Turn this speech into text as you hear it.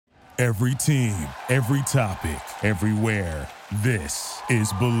Every team, every topic, everywhere. This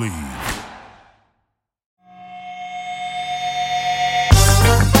is Believe.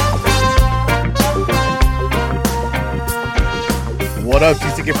 What up,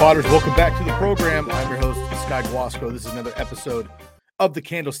 TCK Potters? Welcome back to the program. I'm your host, Sky Guasco. This is another episode of the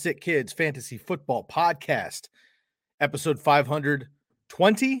Candlestick Kids Fantasy Football Podcast. Episode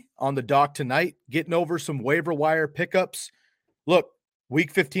 520 on the dock tonight. Getting over some waiver wire pickups. Look, Week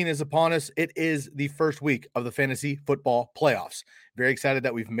 15 is upon us. It is the first week of the fantasy football playoffs. Very excited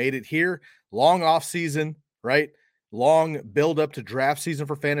that we've made it here. Long off season, right? Long build up to draft season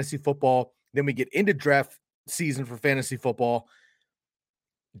for fantasy football. Then we get into draft season for fantasy football.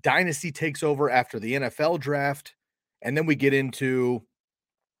 Dynasty takes over after the NFL draft. And then we get into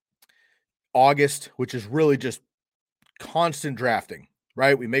August, which is really just constant drafting,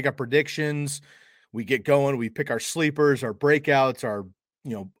 right? We make our predictions. We get going. We pick our sleepers, our breakouts, our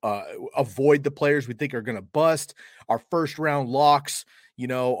avoid the players we think are going to bust, our first round locks,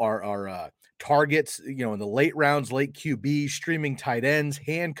 our targets, in the late rounds, late QB, streaming tight ends,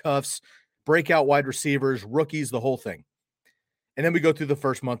 handcuffs, breakout wide receivers, rookies, the whole thing. And then we go through the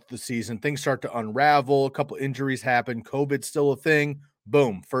first month of the season. Things start to unravel. A couple injuries happen. COVID's still a thing.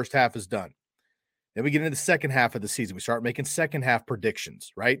 Boom. First half is done. Then we get into the second half of the season. We start making second half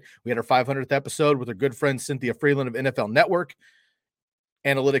predictions, right? We had our 500th episode with our good friend Cynthia Freeland of NFL Network,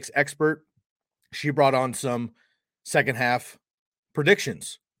 analytics expert. She brought on some second half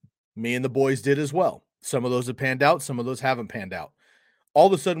predictions. Me and the boys did as well. Some of those have panned out. Some of those haven't panned out. All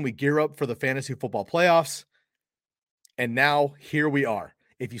of a sudden, we gear up for the fantasy football playoffs. And now here we are.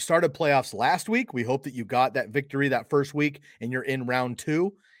 If you started playoffs last week, we hope that you got that victory that first week and you're in round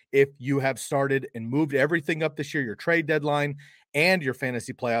 2. If you have started and moved everything up this year, your trade deadline and your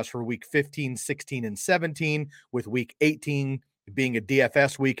fantasy playoffs for week 15, 16, and 17, with week 18 being a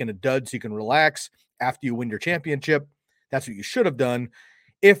DFS week and a dud so you can relax after you win your championship, that's what you should have done.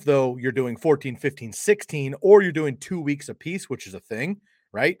 If, though, you're doing 14, 15, 16, or you're doing 2 weeks apiece, which is a thing,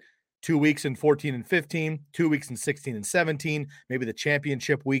 right? 2 weeks in 14 and 15, 2 weeks in 16 and 17, maybe the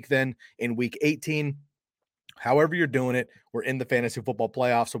championship week then in week 18. However you're doing it, we're in the fantasy football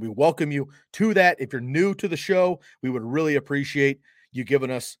playoffs, so we welcome you to that. If you're new to the show, we would really appreciate you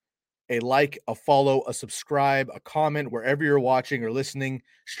giving us a like, a follow, a subscribe, a comment, wherever you're watching or listening,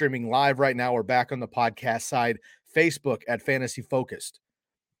 streaming live right now or back on the podcast side. Facebook at Fantasy Focused,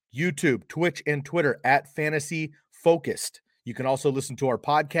 YouTube, Twitch, and Twitter at Fantasy Focused. You can also listen to our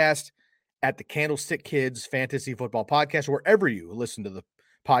podcast at the Candlestick Kids Fantasy Football Podcast, wherever you listen to the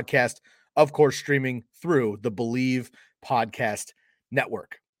podcast, of course, streaming through the Believe Podcast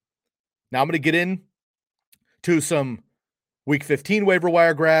Network. Now I'm going to get in to some Week 15 waiver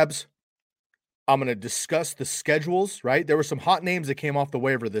wire grabs. I'm going to discuss the schedules, right? There were some hot names that came off the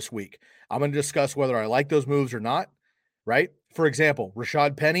waiver this week. I'm going to discuss whether I like those moves or not, right? For example,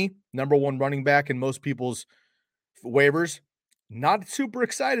 Rashad Penny, number 1 running back in most people's waivers. Not super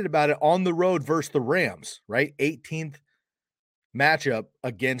excited about it on the road versus the Rams, right? 18th matchup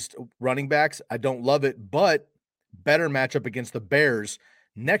against running backs. I don't love it, but better matchup against the Bears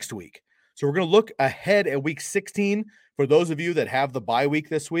next week. So we're going to look ahead at week 16 for those of you that have the bye week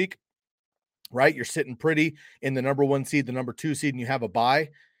this week, right? You're sitting pretty in the number 1 seed, the number 2 seed, and you have a bye.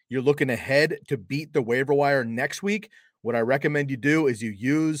 You're looking ahead to beat the waiver wire next week. What I recommend you do is you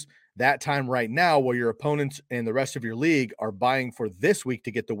use that time right now while your opponents and the rest of your league are buying for this week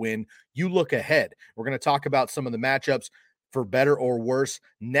to get the win. You look ahead. We're going to talk about some of the matchups for better or worse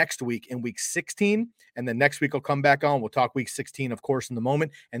next week in week 16. And then next week I'll come back on. We'll talk week 16, of course, in the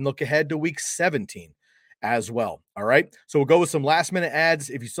moment, and look ahead to week 17 as well. All right. So we'll go with some last minute ads.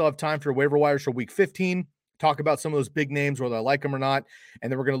 If you still have time for waiver wires for week 15, talk about some of those big names, whether I like them or not.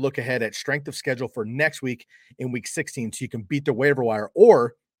 And then we're going to look ahead at strength of schedule for next week in week 16 so you can beat the waiver wire.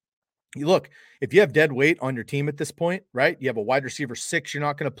 Or you look, if you have dead weight on your team at this point, right? You have a wide receiver 6, you're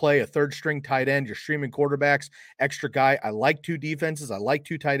not going to play a third string tight end, you're streaming quarterbacks, extra guy. I like 2 defenses. I like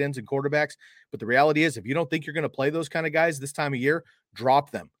 2 tight ends and quarterbacks. But the reality is, if you don't think you're going to play those kind of guys this time of year,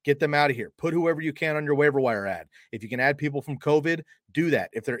 drop them, get them out of here. Put whoever you can on your waiver wire ad. If you can add people from COVID, do that.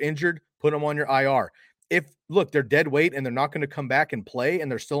 If they're injured, put them on your IR. If, look, they're dead weight and they're not going to come back and play and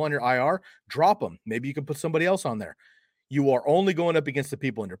they're still on your IR, drop them. Maybe you can put somebody else on there. You are only going up against the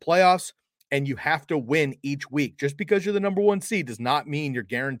people in your playoffs, and you have to win each week. Just because you're the number 1 seed does not mean you're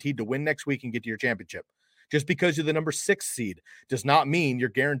guaranteed to win next week and get to your championship. Just because you're the number 6 seed does not mean you're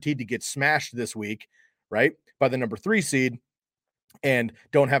guaranteed to get smashed this week, right, by the number 3 seed and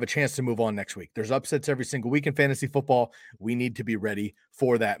don't have a chance to move on next week. There's upsets every single week in fantasy football. We need to be ready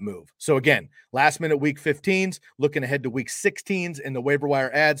for that move. So again, last minute week 15s, looking ahead to week 16s in the waiver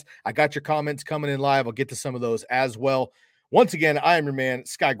wire ads. I got your comments coming in live. I'll get to some of those as well. Once again, I am your man,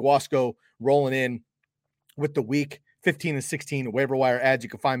 Sky Guasco, rolling in with the week 15 and 16 waiver wire ads. You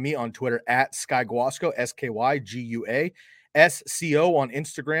can find me on Twitter at Sky Guasco, SKYGUA. SCO on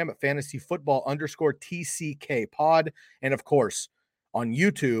Instagram at fantasyfootball_TCK pod. And of course, on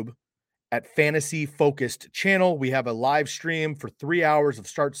YouTube at Fantasy Focused Channel. We have a live stream for 3 hours of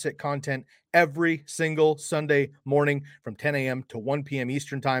start sit content every single Sunday morning from 10 a.m. to 1 p.m.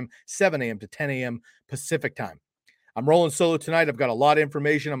 Eastern time, 7 a.m. to 10 a.m. Pacific time. I'm rolling solo tonight. I've got a lot of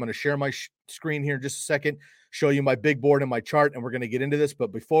information. I'm going to share my screen here in just a second, show you my big board and my chart, and we're going to get into this.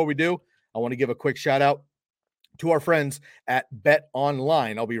 But before we do, I want to give a quick shout out to our friends at Bet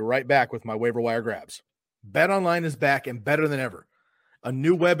Online. I'll be right back with my waiver wire grabs. Bet Online is back and better than ever. A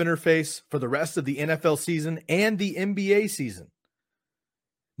new web interface for the rest of the NFL season and the NBA season.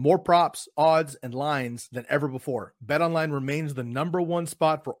 More props, odds, and lines than ever before. Bet Online remains the #1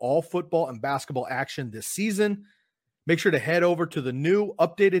 spot for all football and basketball action this season. Make sure to head over to the new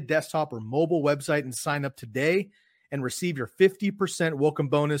updated desktop or mobile website and sign up today and receive your 50% welcome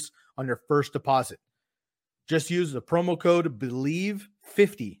bonus on your first deposit. Just use the promo code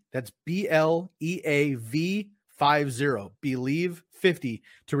BELIEVE50. That's BLEAV50. BELIEVE50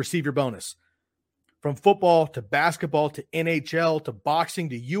 to receive your bonus. From football to basketball to NHL to boxing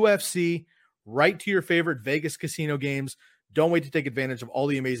to UFC, right to your favorite Vegas casino games. Don't wait to take advantage of all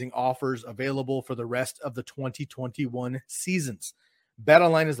the amazing offers available for the rest of the 2021 seasons.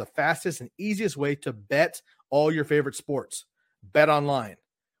 BetOnline is the fastest and easiest way to bet all your favorite sports. BetOnline,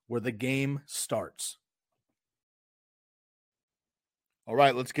 where the game starts. All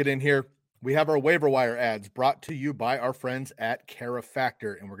right, let's get in here. We have our waiver wire ads brought to you by our friends at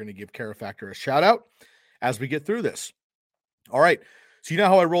Carifactor, and we're going to give Carifactor a shout out as we get through this. All right. So you know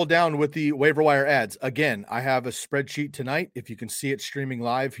how I roll down with the waiver wire ads. Again, I have a spreadsheet tonight. If you can see it streaming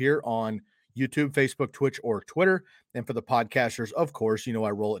live here on YouTube, Facebook, Twitch, or Twitter. And for the podcasters, of course, you know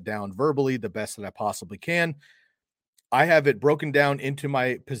I roll it down verbally the best that I possibly can. I have it broken down into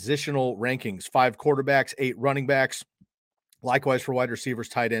my positional rankings: 5 quarterbacks, 8 running backs. Likewise for wide receivers,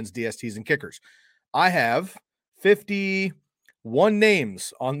 tight ends, DSTs, and kickers. I have 51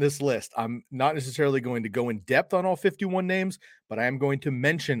 names on this list. I'm not necessarily going to go in depth on all 51 names, but I am going to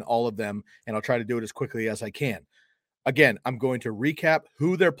mention all of them, and I'll try to do it as quickly as I can. Again, I'm going to recap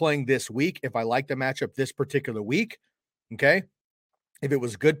who they're playing this week if I like the matchup this particular week, okay? If it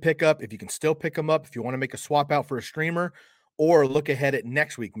was a good pickup, if you can still pick them up, if you want to make a swap out for a streamer, or look ahead at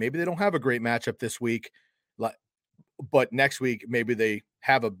next week. Maybe they don't have a great matchup this week, but next week, maybe they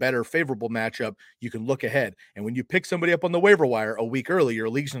have a better favorable matchup. You can look ahead. And when you pick somebody up on the waiver wire a week early,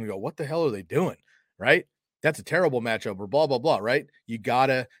 your league's going to go, what the hell are they doing? Right? That's a terrible matchup or blah, blah, blah, right? You got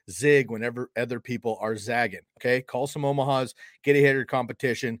to zig whenever other people are zagging. Okay. Call some Omahas, get ahead of your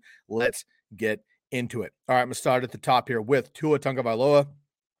competition. Let's get into it. All right. I'm going to start at the top here with Tua Tagovailoa.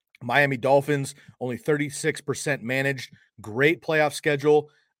 Miami Dolphins, only 36% managed. Great playoff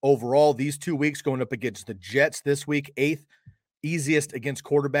schedule. Overall, these 2 weeks going up against the Jets this week, 8th easiest against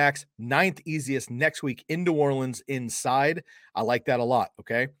quarterbacks, 9th easiest next week in New Orleans inside. I like that a lot,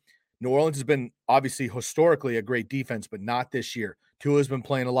 okay? New Orleans has been obviously historically a great defense, but not this year. Tua has been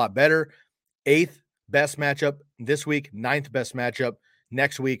playing a lot better. 8th best matchup this week, 9th best matchup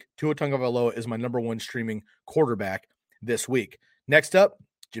next week. Tua Tagovailoa is my #1 streaming quarterback this week. Next up,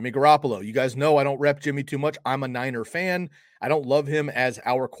 Jimmy Garoppolo. You guys know I don't rep Jimmy too much. I'm a Niner fan. I don't love him as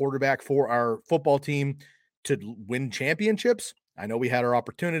our quarterback for our football team to win championships. I know we had our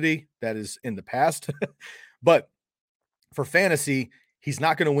opportunity. That is in the past. But for fantasy, he's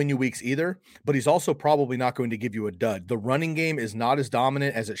not going to win you weeks either, but he's also probably not going to give you a dud. The running game is not as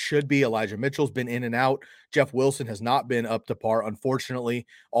dominant as it should be. Elijah Mitchell's been in and out. Jeff Wilson has not been up to par, unfortunately.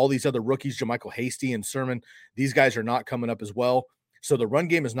 All these other rookies, JaMychal Hasty and Sermon, these guys are not coming up as well. So the run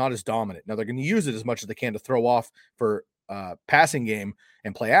game is not as dominant. Now, they're going to use it as much as they can to throw off for passing game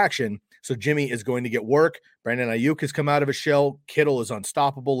and play action. So Jimmy is going to get work. Brandon Ayuk has come out of his shell. Kittle is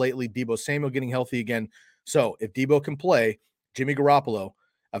unstoppable lately. Deebo Samuel getting healthy again. So if Deebo can play, Jimmy Garoppolo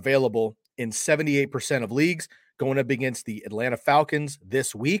available in 78% of leagues, going up against the Atlanta Falcons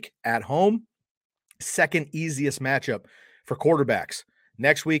this week at home. 2nd easiest matchup for quarterbacks.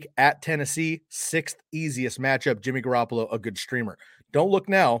 Next week at Tennessee, 6th easiest matchup. Jimmy Garoppolo, a good streamer. Don't look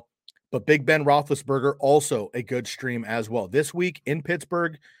now, but Big Ben Roethlisberger, also a good stream as well. This week in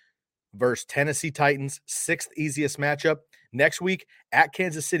Pittsburgh versus Tennessee Titans, 6th easiest matchup. Next week at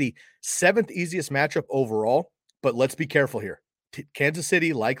Kansas City, 7th easiest matchup overall. But let's be careful here. Kansas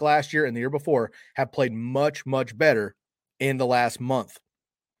City, like last year and the year before, have played much, much better in the last month.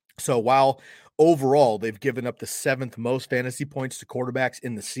 So while overall they've given up the 7th most fantasy points to quarterbacks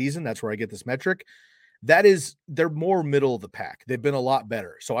in the season, that's where I get this metric. They're more middle of the pack. They've been a lot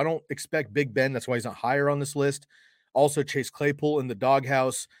better. So I don't expect Big Ben. That's why he's not higher on this list. Also, Chase Claypool in the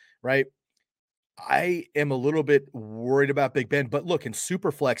doghouse, right? I am a little bit worried about Big Ben, but look, in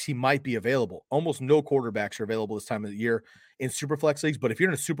Superflex, he might be available. Almost no quarterbacks are available this time of the year in Superflex leagues. But if you're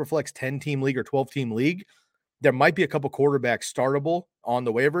in a Superflex 10-team league or 12-team league, there might be a couple quarterbacks startable on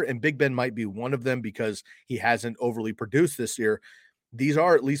the waiver, and Big Ben might be one of them because he hasn't overly produced this year. These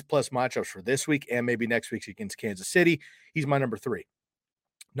are at least plus matchups for this week and maybe next week against Kansas City. He's my number 3.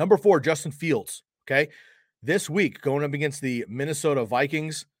 Number 4, Justin Fields. Okay. This week, going up against the Minnesota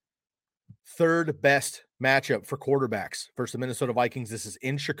Vikings, 3rd best matchup for quarterbacks versus the Minnesota Vikings. This is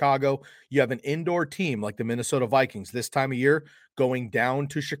in Chicago. You have an indoor team like the Minnesota Vikings this time of year going down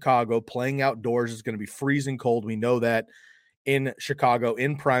to Chicago, playing outdoors. It's going to be freezing cold. We know that in Chicago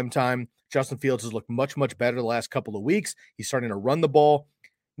in prime time. Justin Fields has looked much, much better the last couple of weeks. He's starting to run the ball.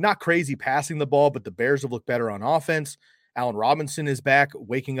 Not crazy passing the ball, but the Bears have looked better on offense. Allen Robinson is back,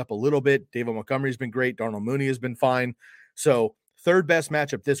 waking up a little bit. David Montgomery's been great. Darnell Mooney has been fine. So 3rd best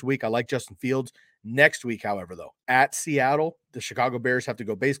matchup this week. I like Justin Fields. Next week, however, though, at Seattle, the Chicago Bears have to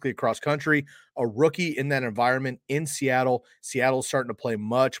go basically across country. A rookie in that environment in Seattle. Seattle's starting to play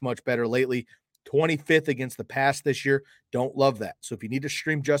much, much better lately. 25th against the pass this year. Don't love that. So if you need to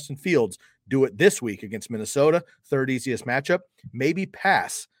stream Justin Fields, do it this week against Minnesota, 3rd easiest matchup. Maybe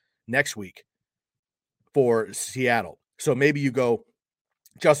pass next week for Seattle. So maybe you go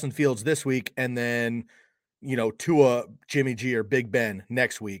Justin Fields this week and then, Tua, Jimmy G, or Big Ben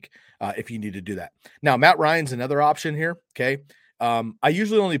next week if you need to do that. Now, Matt Ryan's another option here, okay? I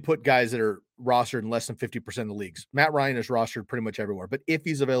usually only put guys that are rostered in less than 50% of the leagues. Matt Ryan is rostered pretty much everywhere, but if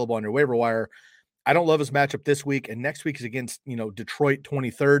he's available on your waiver wire, I don't love his matchup this week, and next week is against, Detroit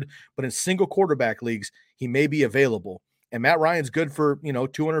 23rd, but in single quarterback leagues, he may be available. And Matt Ryan's good for,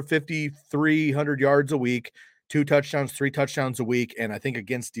 250, 300 yards a week, 2 touchdowns, 3 touchdowns a week, and I think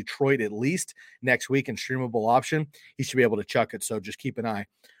against Detroit at least next week in streamable option, he should be able to chuck it, so just keep an eye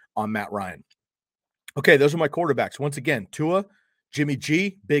on Matt Ryan. Okay, those are my quarterbacks. Once again, Tua, Jimmy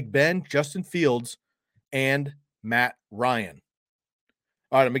G, Big Ben, Justin Fields, and Matt Ryan.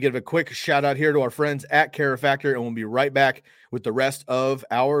 All right, I'm going to give a quick shout out here to our friends at Carifactor, and we'll be right back with the rest of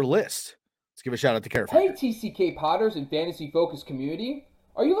our list. Let's give a shout out to Carifactor. Hey, TCK Potters and Fantasy Focus community.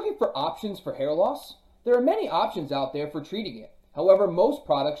 Are you looking for options for hair loss? There are many options out there for treating it. However, most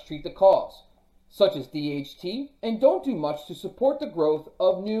products treat the cause, such as DHT, and don't do much to support the growth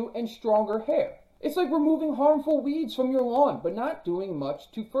of new and stronger hair. It's like removing harmful weeds from your lawn, but not doing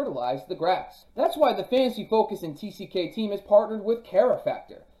much to fertilize the grass. That's why the Fantasy Focus and TCK team has partnered with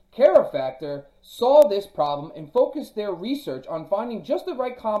Carifactor. Carifactor saw this problem and focused their research on finding just the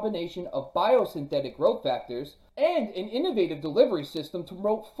right combination of biosynthetic growth factors and an innovative delivery system to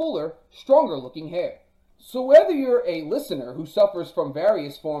promote fuller, stronger looking hair. So whether you're a listener who suffers from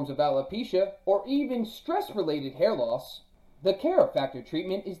various forms of alopecia or even stress-related hair loss, the Carifactor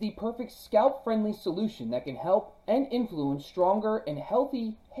treatment is the perfect scalp-friendly solution that can help and influence stronger and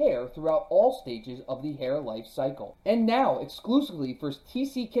healthy hair throughout all stages of the hair life cycle. And now, exclusively for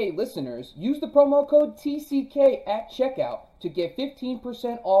TCK listeners, use the promo code TCK at checkout to get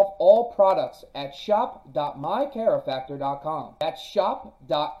 15% off all products at shop.mycarifactor.com. That's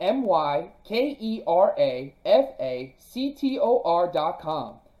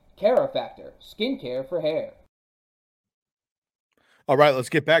shop.mykerafactor.com. Carifactor, skincare for hair. All right, let's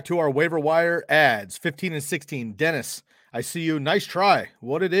get back to our waiver wire ads. 15 and 16. Dennis, I see you. Nice try.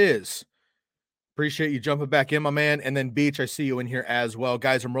 What it is. Appreciate you jumping back in, my man. And then Beach, I see you in here as well.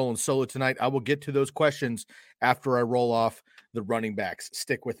 Guys, I'm rolling solo tonight. I will get to those questions after I roll off the running backs.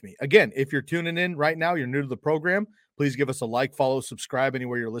 Stick with me. Again, if you're tuning in right now, you're new to the program, please give us a like, follow, subscribe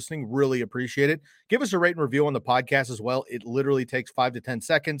anywhere you're listening. Really appreciate it. Give us a rate and review on the podcast as well. It literally takes 5 to 10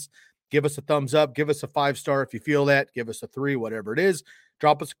 seconds. Give us a thumbs up. Give us a 5-star if you feel that. Give us a 3, whatever it is.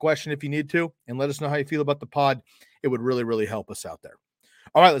 Drop us a question if you need to, and let us know how you feel about the pod. It would really, really help us out there.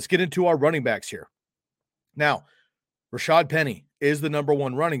 All right, let's get into our running backs here. Now, Rashad Penny is the number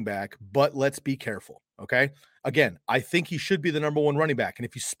 1 running back, but let's be careful, okay? Again, I think he should be the number 1 running back, and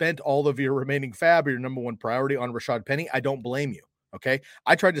if you spent all of your remaining fab or your number 1 priority on Rashad Penny, I don't blame you, okay?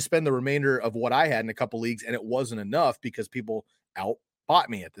 I tried to spend the remainder of what I had in a couple leagues, and it wasn't enough because people outbought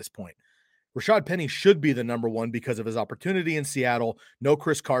me at this point. Rashad Penny should be the number 1 because of his opportunity in Seattle. No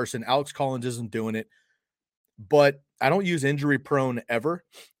Chris Carson. Alex Collins isn't doing it. But I don't use injury prone ever,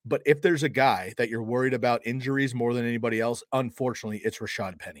 but if there's a guy that you're worried about injuries more than anybody else, unfortunately, it's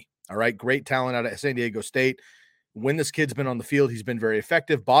Rashad Penny. All right. Great talent out of San Diego State. When this kid's been on the field, he's been very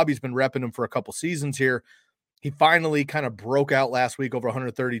effective. Bobby's been repping him for a couple seasons here. He finally kind of broke out last week, over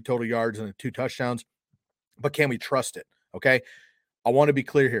 130 total yards and 2 touchdowns. But can we trust it? Okay. I want to be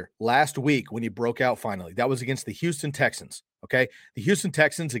clear here. Last week, when he broke out finally, that was against the Houston Texans. Okay. The Houston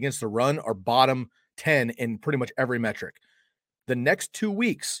Texans against the run are bottom 10 in pretty much every metric. The next 2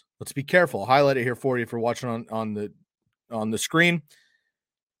 weeks, let's be careful. I'll highlight it here for you if you're watching on the screen.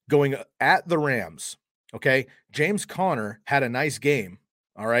 Going at the Rams. Okay. James Conner had a nice game.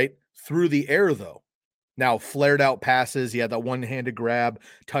 All right. Through the air, though. Now, flared out passes. He had that one-handed grab,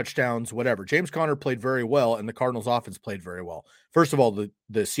 touchdowns, whatever. James Conner played very well, and the Cardinals offense played very well. First of all,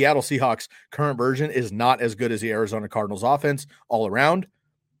 the Seattle Seahawks current version is not as good as the Arizona Cardinals offense all around.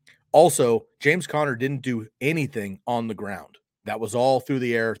 Also, James Conner didn't do anything on the ground. That was all through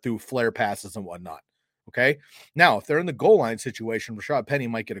the air, through flare passes and whatnot. Okay? Now, if they're in the goal line situation, Rashad Penny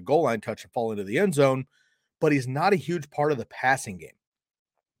might get a goal line touch and fall into the end zone, but he's not a huge part of the passing game.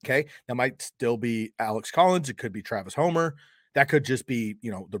 Okay, that might still be Alex Collins. It could be Travis Homer. That could just be,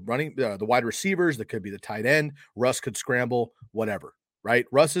 the wide receivers. That could be the tight end. Russ could scramble, whatever, right?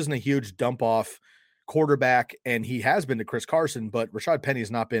 Russ isn't a huge dump off quarterback, and he has been to Chris Carson, but Rashad Penny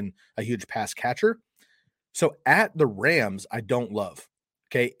has not been a huge pass catcher. So at the Rams, I don't love.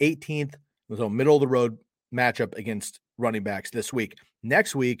 Okay, 18th, so middle of the road matchup against running backs this week.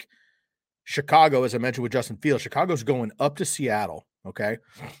 Next week, Chicago, as I mentioned with Justin Fields, Chicago's going up to Seattle. Okay.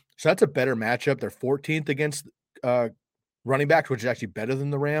 So that's a better matchup. They're 14th against running backs, which is actually better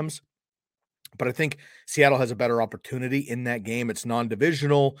than the Rams. But I think Seattle has a better opportunity in that game. It's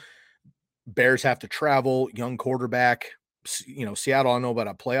non-divisional. Bears have to travel, young quarterback. Seattle, I don't know about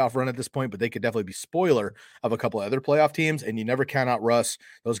a playoff run at this point, but they could definitely be spoiler of a couple of other playoff teams. And you never count out Russ.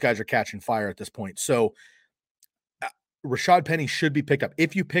 Those guys are catching fire at this point. So Rashad Penny should be picked up.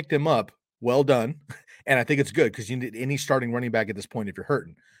 If you picked him up, well done. And I think it's good because you need any starting running back at this point if you're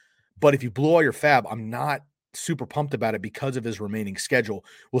hurting. But if you blew all your fab, I'm not super pumped about it because of his remaining schedule.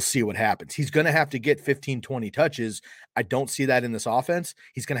 We'll see what happens. He's going to have to get 15, 20 touches. I don't see that in this offense.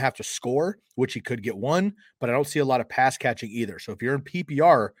 He's going to have to score, which he could get one, but I don't see a lot of pass catching either. So if you're in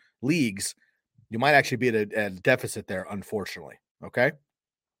PPR leagues, you might actually be at a deficit there, unfortunately. Okay.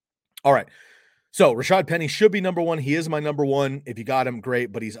 All right. So Rashad Penny should be number one. He is my number one. If you got him,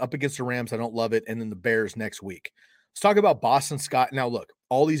 great, but he's up against the Rams. I don't love it. And then the Bears next week. Let's talk about Boston Scott. Now, look,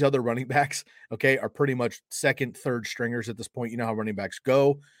 all these other running backs, okay, are pretty much second, third stringers at this point. You know how running backs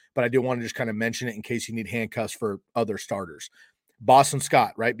go, but I do want to just kind of mention it in case you need handcuffs for other starters. Boston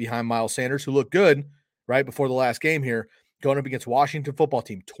Scott, right behind Miles Sanders, who looked good right before the last game here, going up against Washington football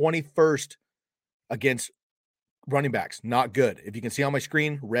team, 21st against running backs, not good. If you can see on my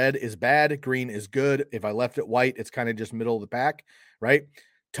screen, red is bad, green is good. If I left it white, it's kind of just middle of the pack, right?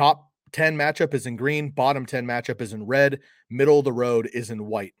 Top 10 matchup is in green, bottom 10 matchup is in red, middle of the road is in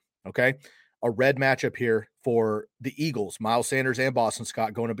white, okay? A red matchup here for the Eagles, Miles Sanders and Boston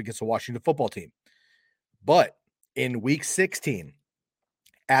Scott going up against the Washington football team. But in week 16, he's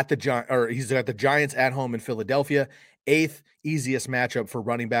at the Giants at home in Philadelphia. 8th easiest matchup for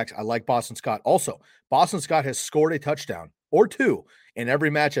running backs. I like Boston Scott. Also, Boston Scott has scored a touchdown or two in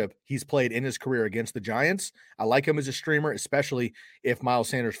every matchup he's played in his career against the Giants. I like him as a streamer, especially if Miles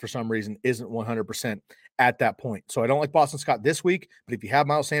Sanders, for some reason, isn't 100% at that point. So I don't like Boston Scott this week, but if you have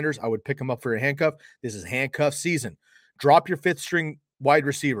Miles Sanders, I would pick him up for a handcuff. This is handcuff season. Drop your 5th string wide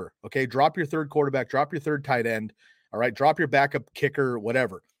receiver, okay? Drop your 3rd quarterback, drop your 3rd tight end, all right? Drop your backup kicker,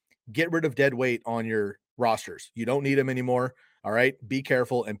 whatever. Get rid of dead weight on your rosters. You don't need them anymore. All right. Be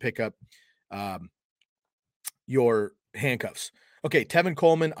careful and pick up your handcuffs. Okay. Tevin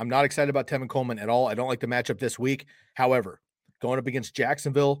Coleman. I'm not excited about Tevin Coleman at all. I don't like the matchup this week. However, going up against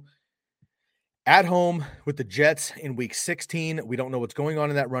Jacksonville at home with the Jets in week 16, we don't know what's going on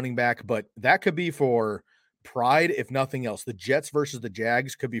in that running back, but that could be for pride, if nothing else. The Jets versus the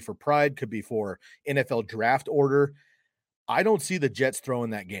Jags could be for pride, could be for NFL draft order. I don't see the Jets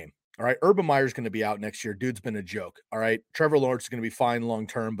throwing that game. All right. Urban Meyer's going to be out next year. Dude's been a joke. All right. Trevor Lawrence is going to be fine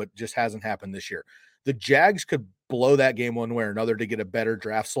long-term, but just hasn't happened this year. The Jags could blow that game one way or another to get a better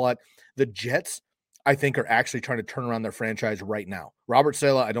draft slot. The Jets, I think, are actually trying to turn around their franchise right now. Robert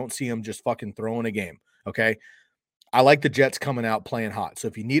Saleh, I don't see him just fucking throwing a game. Okay. I like the Jets coming out playing hot. So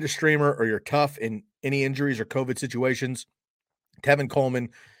if you need a streamer or you're tough in any injuries or COVID situations, Tevin Coleman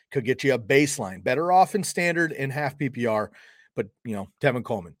could get you a baseline. Better off in standard and half PPR, but, Tevin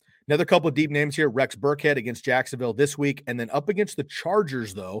Coleman. Another couple of deep names here. Rex Burkhead against Jacksonville this week. And then up against the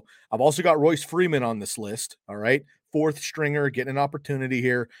Chargers, though, I've also got Royce Freeman on this list. All right. fourth stringer getting an opportunity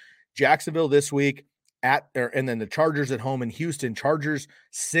here. Jacksonville this week and then the Chargers at home in Houston. Chargers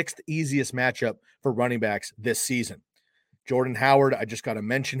 6th easiest matchup for running backs this season. Jordan Howard, I just got to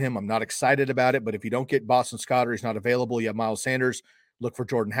mention him. I'm not excited about it, but if you don't get Boston Scott or he's not available, you have Miles Sanders. Look for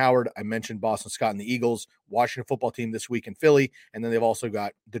Jordan Howard. I mentioned Boston Scott and the Eagles, Washington football team this week in Philly, and then they've also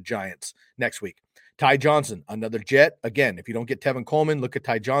got the Giants next week. Ty Johnson, another Jet. Again, if you don't get Tevin Coleman, look at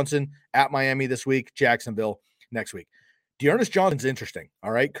Ty Johnson at Miami this week, Jacksonville next week. Dearness Johnson's interesting,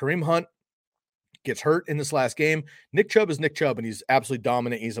 all right? Kareem Hunt gets hurt in this last game. Nick Chubb is Nick Chubb, and he's absolutely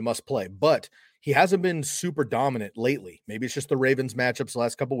dominant. He's a must-play, but he hasn't been super dominant lately. Maybe it's just the Ravens matchups the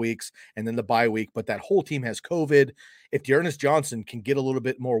last couple weeks and then the bye week, but that whole team has COVID. If Dearness Johnson can get a little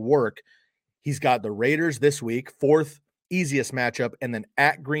bit more work, he's got the Raiders this week, 4th easiest matchup, and then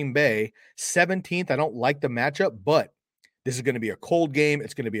at Green Bay, 17th. I don't like the matchup, but this is going to be a cold game.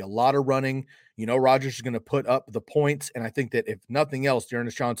 It's going to be a lot of running. You know, Rodgers is going to put up the points, and I think that if nothing else,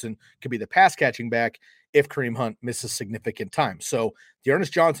 Dearness Johnson could be the pass-catching back if Kareem Hunt misses significant time. So Dearness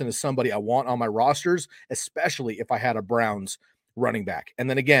Johnson is somebody I want on my rosters, especially if I had a Browns running back. And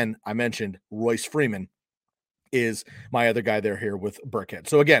then again, I mentioned Royce Freeman is my other guy there here with Burkhead.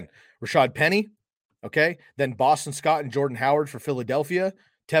 So again, Rashad Penny, okay, then Boston Scott and Jordan Howard for Philadelphia,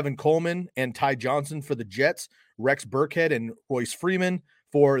 Tevin Coleman and Ty Johnson for the Jets, Rex Burkhead and Royce Freeman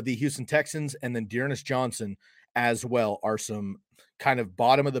for the Houston Texans, and then Dearness Johnson as well are some kind of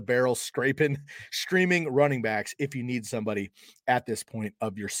bottom of the barrel streaming running backs if you need somebody at this point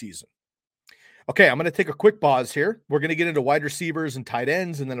of your season. Okay, I'm going to take a quick pause here. We're going to get into wide receivers and tight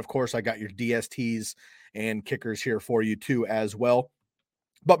ends, and then, of course, I got your DSTs and kickers here for you too as well.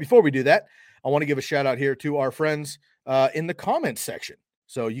 But before we do that, I want to give a shout out here to our friends in the comments section.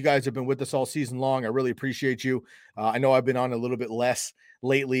 So you guys have been with us all season long. I really appreciate you. I know I've been on a little bit less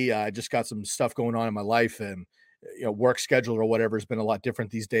lately. I just got some stuff going on in my life, and work schedule or whatever has been a lot different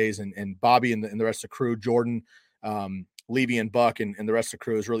these days. And Bobby and the rest of the crew, Jordan, Levy and Buck and the rest of the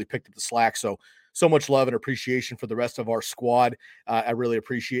crew has really picked up the slack. So much love and appreciation for the rest of our squad. I really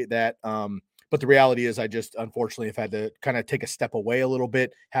appreciate that. But the reality is I just unfortunately have had to kind of take a step away a little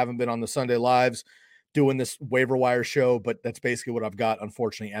bit. Haven't been on the Sunday Lives doing this waiver wire show, but that's basically what I've got,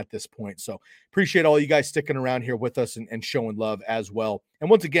 unfortunately, at this point. So appreciate all you guys sticking around here with us and showing love as well. And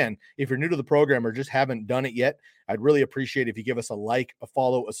once again, if you're new to the program or just haven't done it yet, I'd really appreciate if you give us a like, a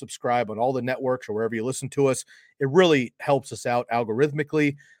follow, a subscribe on all the networks or wherever you listen to us. It really helps us out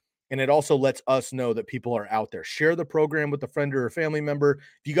algorithmically. And it also lets us know that people are out there. Share the program with a friend or a family member.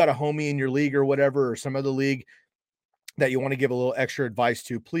 If you got a homie in your league or whatever, or some other league that you want to give a little extra advice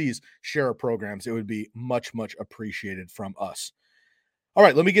to, please share our programs. It would be much, much appreciated from us. All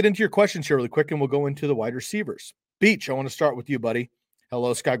right, let me get into your questions here really quick, and we'll go into the wide receivers. Beach, I want to start with you, buddy.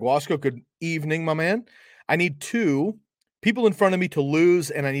 Hello, Sky Guasco. Good evening, my man. I need 2 people in front of me to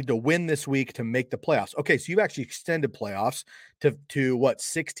lose, and I need to win this week to make the playoffs. Okay, so you've actually extended playoffs to what,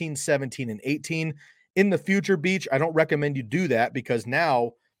 16, 17, and 18. In the future, Beach, I don't recommend you do that because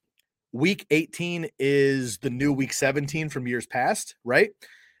now week 18 is the new week 17 from years past, right?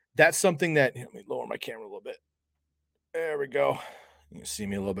 That's something that, let me lower my camera a little bit. There we go. You can see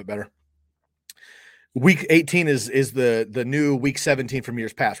me a little bit better. Week 18 is the new week 17 from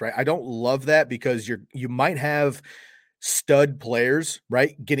years past, right? I don't love that because you might have stud players,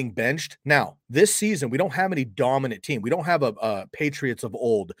 right, getting benched. Now, this season, we don't have any dominant team. We don't have a Patriots of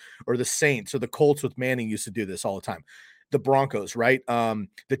old or the Saints or the Colts with Manning used to do this all the time. The Broncos, right?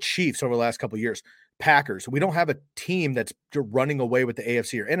 The Chiefs over the last couple of years. Packers. We don't have a team that's running away with the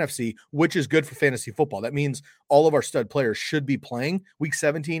AFC or NFC, which is good for fantasy football. That means all of our stud players should be playing week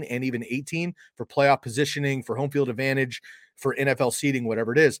 17 and even 18 for playoff positioning, for home field advantage, for NFL seeding,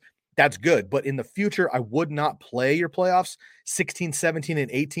 whatever it is. That's good. But in the future, I would not play your playoffs 16, 17, and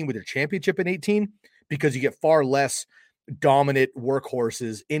 18 with your championship in 18 because you get far less dominant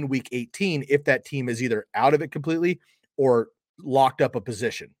workhorses in week 18 if that team is either out of it completely or locked up a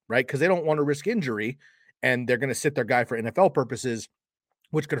position, right? Because they don't want to risk injury and they're going to sit their guy for NFL purposes,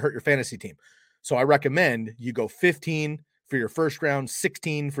 which could hurt your fantasy team. So I recommend you go 15 for your first round,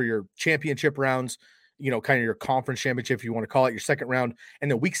 16 for your championship rounds, kind of your conference championship, if you want to call it, your second round.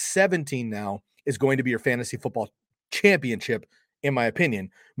 And then week 17 now is going to be your fantasy football championship, in my opinion,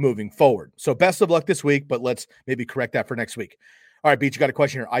 moving forward. So best of luck this week, but let's maybe correct that for next week. All right, Beach, you got a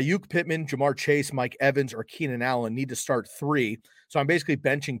question here. Ayuk, Pittman, Jamar Chase, Mike Evans, or Keenan Allen need to start 3. So I'm basically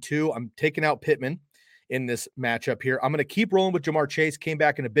benching 2. I'm taking out Pittman in this matchup here. I'm going to keep rolling with Jamar Chase. Came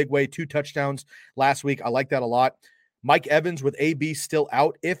back in a big way, 2 touchdowns last week. I like that a lot. Mike Evans with AB still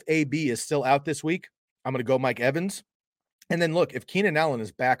out. If AB is still out this week, I'm going to go Mike Evans. And then look, if Keenan Allen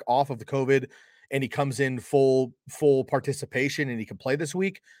is back off of the COVID and he comes in full participation and he can play this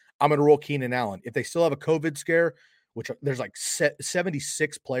week, I'm going to roll Keenan Allen. If they still have a COVID scare, which there's like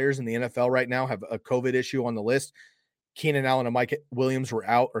 76 players in the NFL right now have a COVID issue on the list. Keenan Allen and Mike Williams were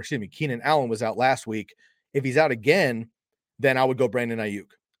out, or excuse me, Keenan Allen was out last week. If he's out again, then I would go Brandon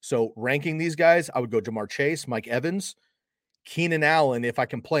Ayuk. So ranking these guys, I would go Jamar Chase, Mike Evans, Keenan Allen if I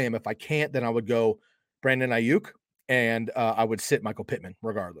can play him. If I can't, then I would go Brandon Ayuk, and I would sit Michael Pittman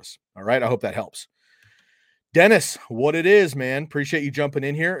regardless. All right, I hope that helps. Dennis, what it is, man. Appreciate you jumping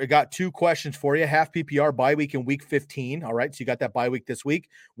in here. I got 2 questions for you. Half PPR bye week in week 15. All right, so you got that bye week this week.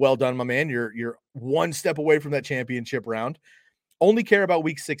 Well done, my man. You're one step away from that championship round. Only care about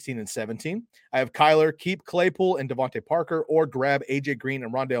week 16 and 17. I have Kyler, keep Claypool and Devontae Parker, or grab AJ Green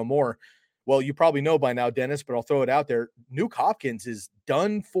and Rondale Moore. Well, you probably know by now, Dennis, but I'll throw it out there. Nuke Hopkins is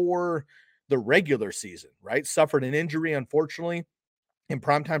done for the regular season, right? Suffered an injury, unfortunately, in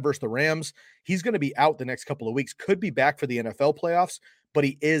primetime versus the Rams. He's going to be out the next couple of weeks. Could be back for the NFL playoffs, but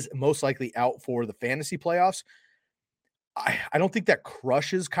he is most likely out for the fantasy playoffs. I don't think that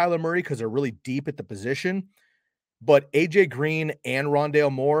crushes Kyler Murray because they're really deep at the position. But AJ Green and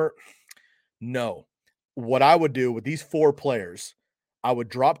Rondale Moore, no. What I would do with these 4 players, I would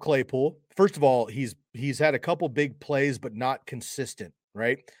drop Claypool. First of all, he's had a couple big plays, but not consistent,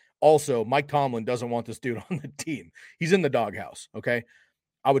 right? Also, Mike Tomlin doesn't want this dude on the team. He's in the doghouse, okay?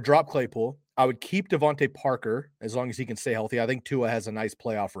 I would drop Claypool. I would keep Devontae Parker as long as he can stay healthy. I think Tua has a nice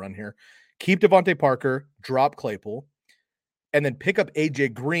playoff run here. Keep Devontae Parker, drop Claypool, and then pick up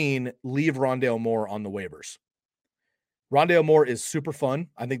AJ Green, leave Rondale Moore on the waivers. Rondale Moore is super fun.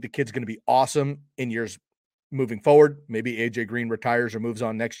 I think the kid's going to be awesome in years moving forward. Maybe AJ Green retires or moves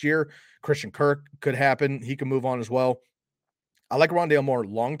on next year. Christian Kirk could happen. He can move on as well. I like Rondale Moore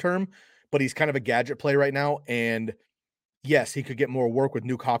long-term, but he's kind of a gadget play right now. And yes, he could get more work with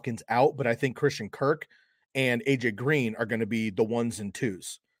Nuke Hopkins out, but I think Christian Kirk and AJ Green are going to be the 1s and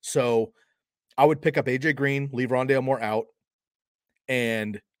 2s. So I would pick up AJ Green, leave Rondale Moore out,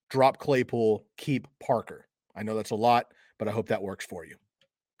 and drop Claypool, keep Parker. I know that's a lot, but I hope that works for you.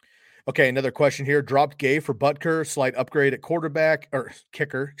 Okay, another question here. Dropped Gay for Butker, slight upgrade at quarterback, or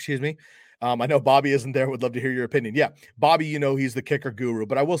kicker, excuse me. I know Bobby isn't there. Would love to hear your opinion. Yeah, Bobby, he's the kicker guru,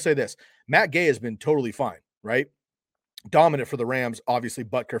 but I will say this. Matt Gay has been totally fine, right? Dominant for the Rams, obviously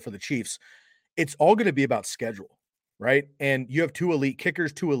Butker for the Chiefs. It's all going to be about schedule, right? And you have 2 elite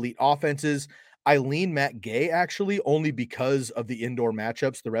kickers, 2 elite offenses. I lean Matt Gay actually only because of the indoor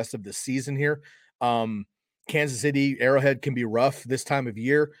matchups the rest of the season here. Kansas City, Arrowhead can be rough this time of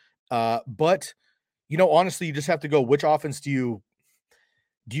year. But, honestly, you just have to go, which offense do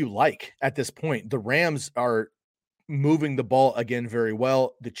you like at this point? The Rams are moving the ball again very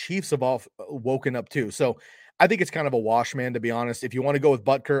well. The Chiefs have all woken up too. So I think it's kind of a wash, man, to be honest. If you want to go with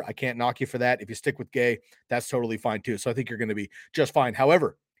Butker, I can't knock you for that. If you stick with Gay, that's totally fine too. So I think you're going to be just fine.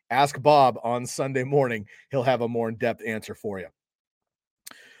 However, ask Bob on Sunday morning. He'll have a more in-depth answer for you.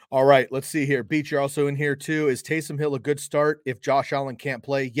 All right, let's see here. Beach, you're also in here too. Is Taysom Hill a good start if Josh Allen can't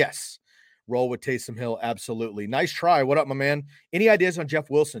play? Yes. Roll with Taysom Hill, absolutely. Nice try. What up, my man? Any ideas on Jeff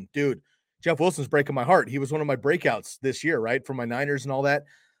Wilson? Dude, Jeff Wilson's breaking my heart. He was one of my breakouts this year, right, for my Niners and all that.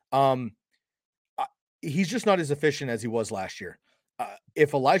 He's just not as efficient as he was last year.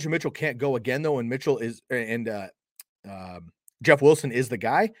 If Elijah Mitchell can't go again, though, and Mitchell is Jeff Wilson is the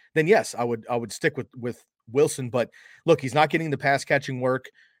guy, then yes, I would stick with Wilson. But look, he's not getting the pass catching work.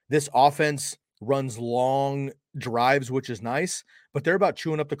 This offense runs long drives, which is nice, but they're about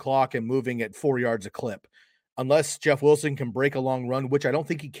chewing up the clock and moving at 4 yards a clip. Unless Jeff Wilson can break a long run, which I don't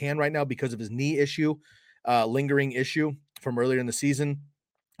think he can right now because of his knee issue, lingering issue from earlier in the season.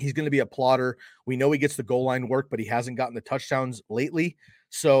 He's going to be a plotter. We know he gets the goal line work, but he hasn't gotten the touchdowns lately.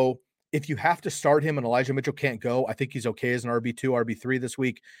 So if you have to start him and Elijah Mitchell can't go, I think he's okay as an RB2, RB3 this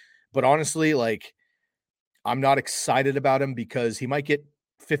week. But honestly, I'm not excited about him because he might get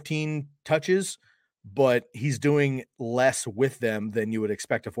 15 touches, but he's doing less with them than you would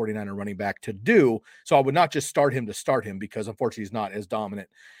expect a 49er running back to do. So I would not just start him to start him because unfortunately he's not as dominant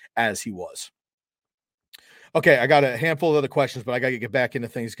as he was. Okay, I got a handful of other questions, but I got to get back into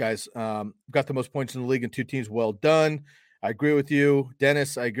things, guys. Got the most points in the league in 2 teams. Well done. I agree with you.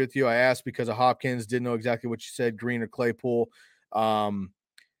 Dennis, I agree with you. I asked because of Hopkins. Didn't know exactly what you said, Green or Claypool.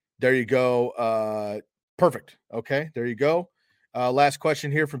 There you go. Perfect. Okay, there you go. Last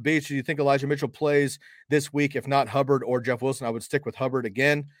question here from Beach. Do you think Elijah Mitchell plays this week? If not Hubbard or Jeff Wilson, I would stick with Hubbard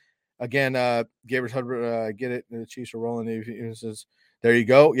again. Gabriel Hubbard, get it. The Chiefs are rolling. There you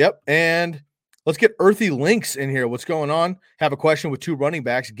go. Yep. And let's get Earthy Links in here. What's going on? Have a question with 2 running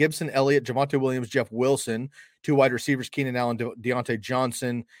backs, Gibson, Elliott, Javonte Williams, Jeff Wilson, 2 wide receivers, Keenan Allen, Deontay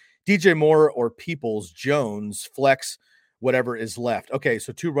Johnson. DJ Moore or Peoples Jones, flex whatever is left. Okay,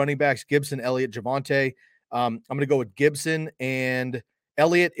 so 2 running backs, Gibson, Elliott, Javonte. I'm going to go with Gibson and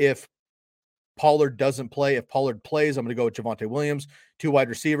Elliott if Pollard doesn't play. If Pollard plays, I'm going to go with Javonte Williams. 2 wide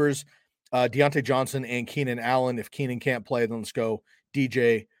receivers, Deontay Johnson and Keenan Allen. If Keenan can't play, then let's go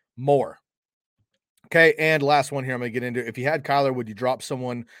DJ Moore. Okay, and last one here I'm going to get into. If you had Kyler, would you drop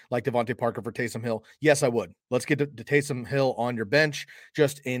someone like Devontae Parker for Taysom Hill? Yes, I would. Let's get to Taysom Hill on your bench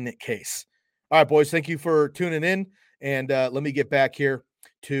just in case. All right, boys, thank you for tuning in. And let me get back here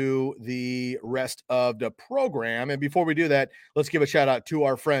to the rest of the program. And before we do that, let's give a shout out to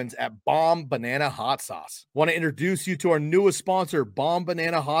our friends at Bomb Banana Hot Sauce. Want to introduce you to our newest sponsor, Bomb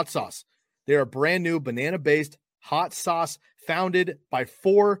Banana Hot Sauce. They're a brand new banana-based hot sauce founded by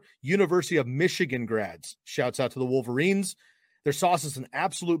 4 University of Michigan grads. Shouts out to the Wolverines. Their sauce is an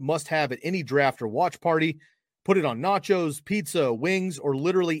absolute must-have at any draft or watch party. Put it on nachos, pizza, wings, or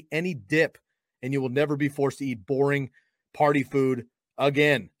literally any dip, and you will never be forced to eat boring party food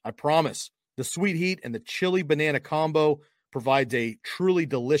again. I promise. The sweet heat and the chili banana combo provides a truly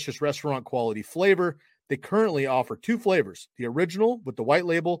delicious restaurant-quality flavor. They currently offer 2 flavors, the original with the white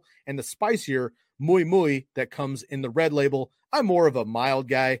label and the spicier Muy Muy that comes in the red label. I'm more of a mild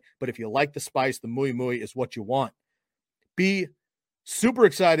guy, but if you like the spice, the Muy Muy is what you want. Be super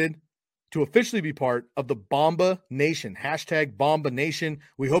excited to officially be part of the Bomba Nation, hashtag Bomba Nation.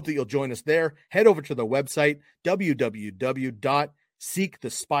 We hope that you'll join us there. Head over to the website,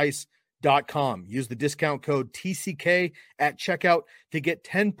 www.seekthespice.com. Use the discount code TCK at checkout to get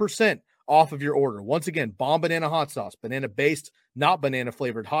 10% off of your order. Once again, Bomb Banana Hot Sauce, banana-based, not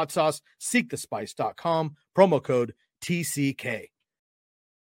banana-flavored hot sauce. Seekthespice.com, promo code TCK.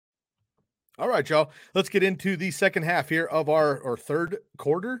 All right, y'all. Let's get into the second half here of our third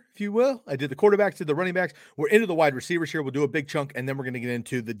quarter, if you will. I did the quarterbacks, did the running backs. We're into the wide receivers here. We'll do a big chunk, and then we're going to get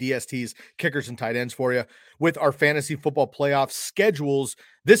into the DSTs, kickers, and tight ends for you with our fantasy football playoff schedules.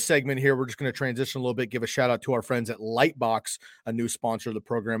 This segment here, we're just going to transition a little bit, give a shout out to our friends at Lightbox, a new sponsor of the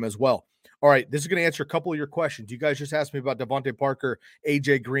program as well. All right, this is going to answer a couple of your questions. You guys just asked me about Devontae Parker,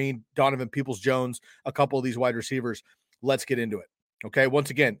 AJ Green, Donovan Peoples-Jones, a couple of these wide receivers. Let's get into it. Okay, once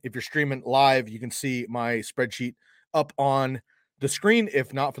again, if you're streaming live, you can see my spreadsheet up on the screen.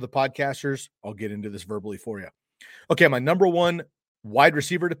 If not for the podcasters, I'll get into this verbally for you. Okay, my number 1 wide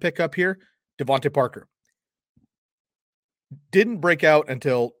receiver to pick up here, Devontae Parker. Didn't break out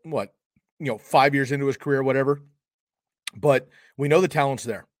until, 5 years into his career, whatever. But we know the talent's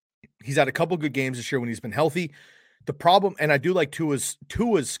there. He's had a couple good games this year when he's been healthy. The problem, and I do like Tua's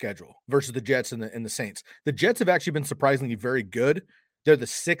schedule versus the Jets and the Saints. The Jets have actually been surprisingly very good. They're the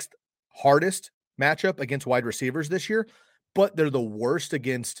 6th hardest matchup against wide receivers this year, but they're the worst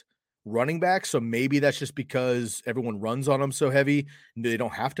against running backs. So maybe that's just because everyone runs on them so heavy and they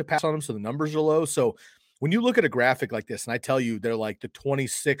don't have to pass on them, so the numbers are low. So when you look at a graphic like this, and I tell you they're like the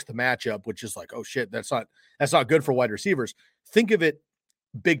 26th matchup, which is like, oh shit, that's not good for wide receivers. Think of it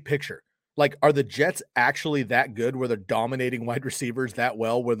big picture. Like, are the Jets actually that good where they're dominating wide receivers that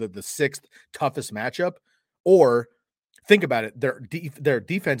well, where they're the 6th toughest matchup? Or think about it, their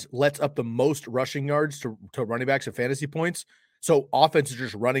defense lets up the most rushing yards to running backs and fantasy points. So offense is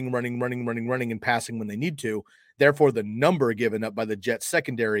just running, and passing when they need to. Therefore, the number given up by the Jets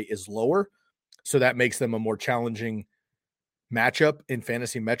secondary is lower. So that makes them a more challenging matchup in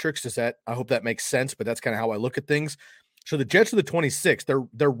fantasy metrics. I hope that makes sense, but that's kind of how I look at things. So the Jets are the 26th.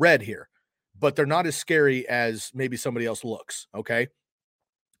 They're red here, but they're not as scary as maybe somebody else looks, okay?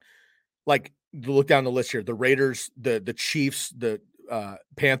 Like, look down the list here. The Raiders, the Chiefs, the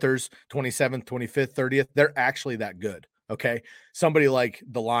Panthers, 27th, 25th, 30th, they're actually that good, okay? Somebody like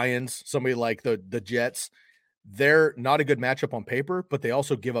the Lions, somebody like the Jets, they're not a good matchup on paper, but they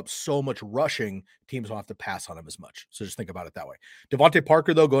also give up so much rushing, teams don't have to pass on them as much. So just think about it that way. Devontae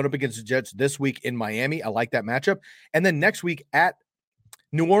Parker, though, going up against the Jets this week in Miami. I like that matchup. And then next week at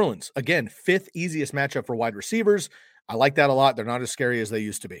New Orleans, again, 5th easiest matchup for wide receivers. I like that a lot. They're not as scary as they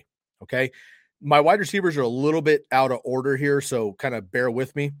used to be, okay? My wide receivers are a little bit out of order here, so kind of bear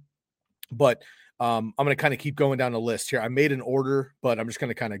with me. But I'm going to kind of keep going down the list here. I made an order, but I'm just going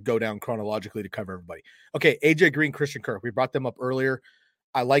to kind of go down chronologically to cover everybody. Okay, AJ Green, Christian Kirk. We brought them up earlier.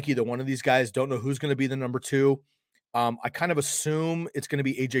 I like either one of these guys. Don't know who's going to be the number 2. I kind of assume it's going to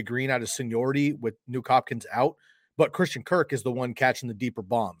be AJ Green out of seniority with Nuke Hopkins out, but Christian Kirk is the one catching the deeper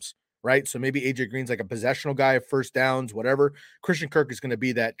bombs, right? So maybe AJ Green's like a possessional guy, first downs, whatever. Christian Kirk is going to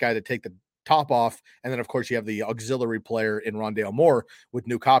be that guy to take the top off. And then, of course, you have the auxiliary player in Rondale Moore with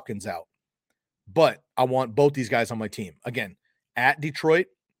Nuke Hopkins out. But I want both these guys on my team. Again, at Detroit,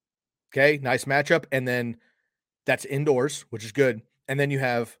 okay, nice matchup. And then that's indoors, which is good. And then you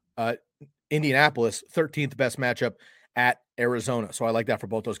have Indianapolis, 13th best matchup at Arizona. So I like that for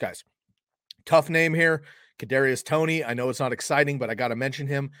both those guys. Tough name here, Kadarius Toney. I know it's not exciting, but I got to mention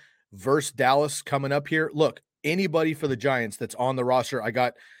him versus Dallas coming up here. Look, anybody for the Giants that's on the roster, I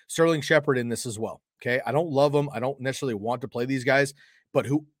got Sterling Shepard in this as well. Okay, I don't love them. I don't necessarily want to play these guys, but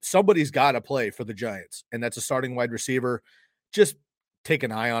somebody's got to play for the Giants, and that's a starting wide receiver. Just take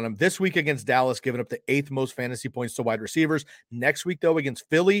an eye on him. This week against Dallas, giving up the 8th most fantasy points to wide receivers. Next week, though, against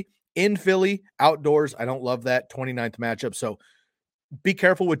Philly, in Philly, outdoors. I don't love that 29th matchup. So be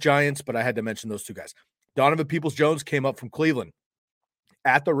careful with Giants, but I had to mention those two guys. Donovan Peoples-Jones came up from Cleveland.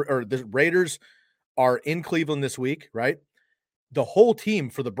 The Raiders are in Cleveland this week, right? The whole team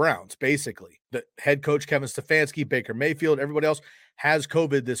for the Browns, basically, the head coach Kevin Stefanski, Baker Mayfield, everybody else has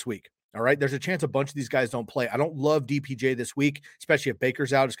COVID this week. All right. There's a chance a bunch of these guys don't play. I don't love DPJ this week, especially if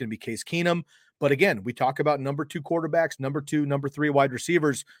Baker's out. It's going to be Case Keenum. But again, we talk about number 2 quarterbacks, number 2, number 3 wide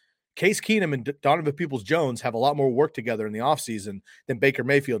receivers. Case Keenum and Donovan Peoples-Jones have a lot more work together in the offseason than Baker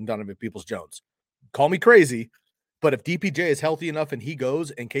Mayfield and Donovan Peoples-Jones. Call me crazy, but if DPJ is healthy enough and he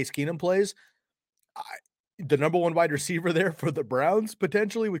goes and Case Keenum plays, the number 1 wide receiver there for the Browns,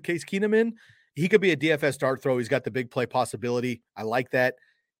 potentially with Case Keenum in, he could be a DFS dart throw. He's got the big play possibility. I like that.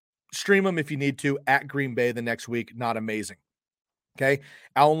 Stream him if you need to at Green Bay the next week. Not amazing. Okay.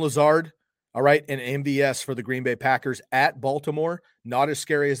 Allen Lazard. All right. And MVS for the Green Bay Packers at Baltimore. Not as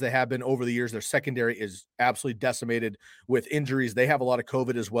scary as they have been over the years. Their secondary is absolutely decimated with injuries. They have a lot of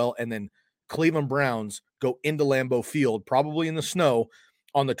COVID as well. And then Cleveland Browns go into Lambeau Field, probably in the snow,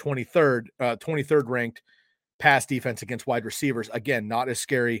 on the 23rd ranked pass defense against wide receivers. Again, not as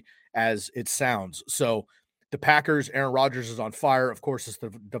scary as it sounds. So the Packers, Aaron Rodgers is on fire. Of course, it's the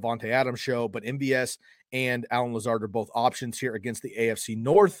Devontae Adams show, but MVS and Allen Lazard are both options here against the AFC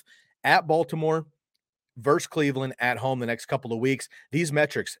North at Baltimore versus Cleveland at home the next couple of weeks. These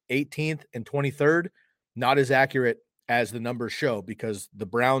metrics, 18th and 23rd, not as accurate as the numbers show because the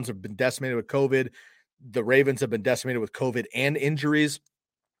Browns have been decimated with COVID. The Ravens have been decimated with COVID and injuries.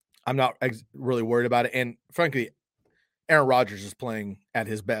 I'm not really worried about it. And frankly, Aaron Rodgers is playing at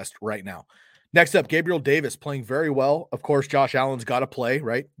his best right now. Next up, Gabriel Davis playing very well. Of course, Josh Allen's got to play,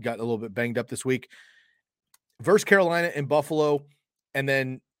 right? Got a little bit banged up this week. Versus Carolina and Buffalo. And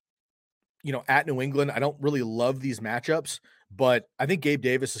then, at New England, I don't really love these matchups, but I think Gabe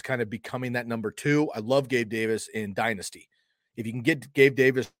Davis is kind of becoming that number 2. I love Gabe Davis in Dynasty. If you can get Gabe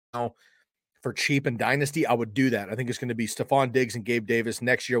Davis now for cheap in Dynasty, I would do that. I think it's going to be Stephon Diggs and Gabe Davis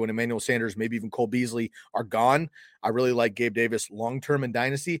next year when Emmanuel Sanders, maybe even Cole Beasley are gone. I really like Gabe Davis long-term in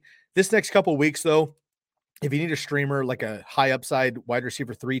Dynasty. This next couple of weeks, though, if you need a streamer, like a high upside wide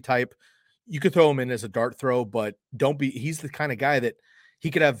receiver 3 type, you could throw him in as a dart throw, but he's the kind of guy that he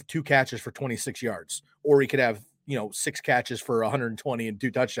could have 2 catches for 26 yards, or he could have, 6 catches for 120 and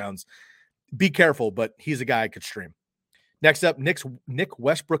 2 touchdowns. Be careful, but he's a guy I could stream. Next up, Nick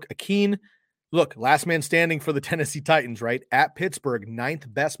Westbrook-Akeen. Look, last man standing for the Tennessee Titans, right? At Pittsburgh,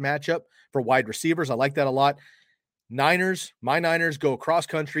 9th best matchup for wide receivers. I like that a lot. My Niners go cross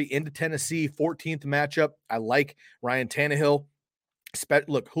country into Tennessee, 14th matchup. I like Ryan Tannehill.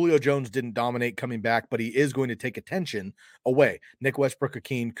 Look, Julio Jones didn't dominate coming back, but he is going to take attention away. Nick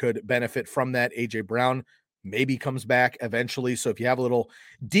Westbrook-Akeen could benefit from that. A.J. Brown maybe comes back eventually. So if you have a little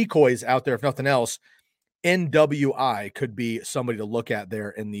decoys out there, if nothing else, NWI could be somebody to look at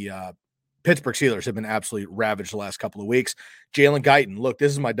there in the Pittsburgh Steelers have been absolutely ravaged the last couple of weeks. Jalen Guyton, look,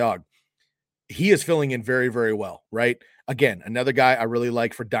 this is my dog. He is filling in very, very well, right? Again, another guy I really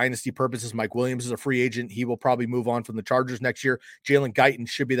like for dynasty purposes. Mike Williams is a free agent. He will probably move on from the Chargers next year. Jalen Guyton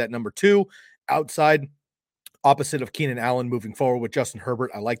should be that number 2 outside, opposite of Keenan Allen moving forward with Justin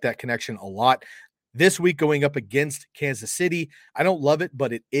Herbert. I like that connection a lot. This week going up against Kansas City, I don't love it,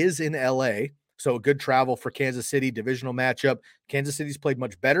 but it is in LA. So a good travel for Kansas City, divisional matchup. Kansas City's played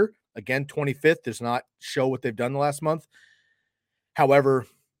much better. Again, 25th does not show what they've done the last month. However,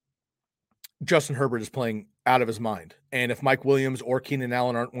 Justin Herbert is playing out of his mind. And if Mike Williams or Keenan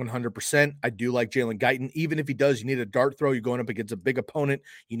Allen aren't 100%, I do like Jalen Guyton. Even if he does, you need a dart throw. You're going up against a big opponent.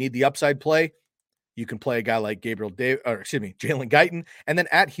 You need the upside play. You can play a guy like Jalen Guyton. And then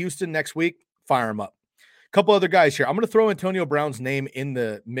at Houston next week, fire him up. A couple other guys here. I'm going to throw Antonio Brown's name in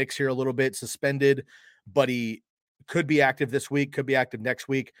the mix here a little bit. Suspended, but he could be active this week, could be active next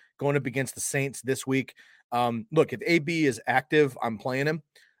week, going up against the Saints this week. Look, if AB is active, I'm playing him.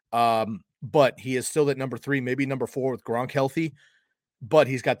 But he is still at number 3, maybe number 4 with Gronk healthy. But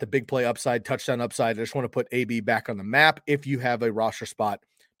he's got the big play upside, touchdown upside. I just want to put AB back on the map if you have a roster spot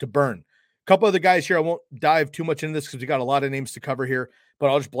to burn. A couple other guys here. I won't dive too much into this because we got a lot of names to cover here,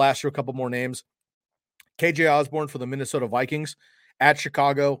 but I'll just blast through a couple more names. KJ Osborne for the Minnesota Vikings at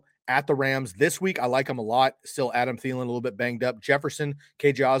Chicago, at the Rams. This week, I like them a lot. Still Adam Thielen a little bit banged up. Jefferson,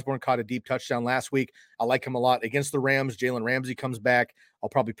 KJ Osborne caught a deep touchdown last week. I like him a lot. Against the Rams, Jalen Ramsey comes back. I'll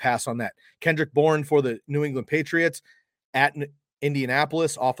probably pass on that. Kendrick Bourne for the New England Patriots at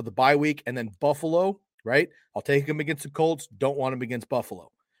Indianapolis off of the bye week, and then Buffalo, right? I'll take him against the Colts. Don't want him against Buffalo.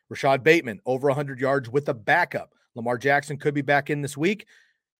 Rashad Bateman, over 100 yards with a backup. Lamar Jackson could be back in this week.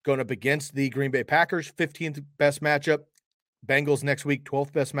 Going up against the Green Bay Packers, 15th best matchup. Bengals next week,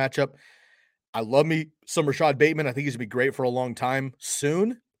 12th best matchup. I love me some Rashad Bateman. I think he's going to be great for a long time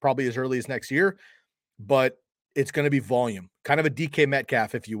soon, probably as early as next year. But it's going to be volume. Kind of a DK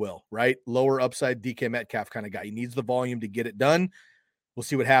Metcalf, if you will, right? Lower upside DK Metcalf kind of guy. He needs the volume to get it done. We'll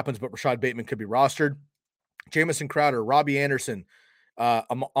see what happens, but Rashad Bateman could be rostered. Jamison Crowder, Robbie Anderson,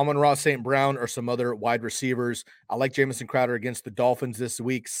 Amon-Ra St. Brown, or some other wide receivers. I like Jamison Crowder against the Dolphins this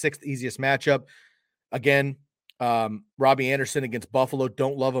week. 6th easiest matchup. Again, Robbie Anderson against Buffalo.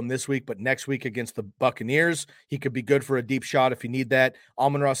 Don't love him this week, but next week against the Buccaneers, he could be good for a deep shot if you need that.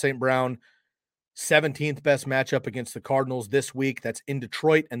 Amon-Ra St. Brown, 17th best matchup against the Cardinals this week. That's in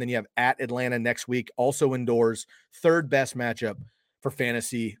Detroit. And then you have at Atlanta next week, also indoors. 3rd best matchup for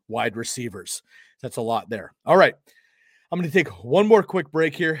fantasy wide receivers. That's a lot there. All right. I'm going to take one more quick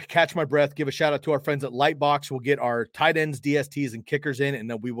break here, catch my breath, give a shout out to our friends at Lightbox. We'll get our tight ends, DSTs, and kickers in,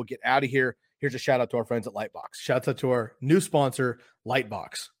 and then we will get out of here. Here's a shout out to our friends at Lightbox. Shout out to our new sponsor,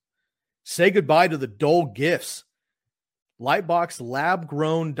 Lightbox. Say goodbye to the dull gifts. Lightbox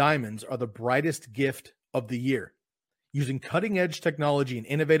lab-grown diamonds are the brightest gift of the year. Using cutting-edge technology and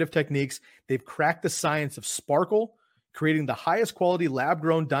innovative techniques, they've cracked the science of sparkle, creating the highest quality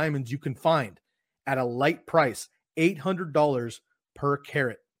lab-grown diamonds you can find at a light price, $800 per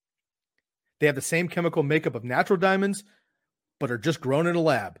carat. They have the same chemical makeup of natural diamonds, but are just grown in a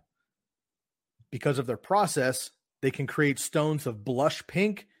lab. Because of their process, they can create stones of blush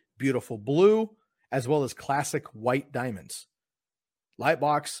pink, beautiful blue, as well as classic white diamonds.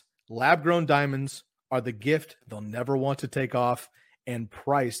 Lightbox lab-grown diamonds are the gift they'll never want to take off, and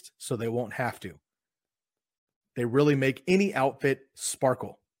priced so they won't have to. They really make any outfit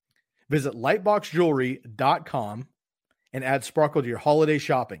sparkle. Visit lightboxjewelry.com and add sparkle to your holiday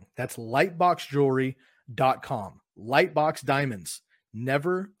shopping. That's lightboxjewelry.com. Lightbox diamonds.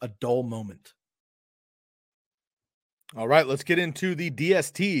 Never a dull moment. All right, let's get into the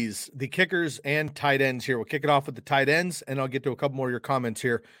DSTs, the kickers and tight ends here. We'll kick it off with the tight ends, and I'll get to a couple more of your comments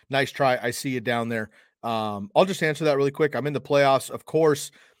here. Nice try. I see you down there. I'll just answer that really quick. I'm in the playoffs, of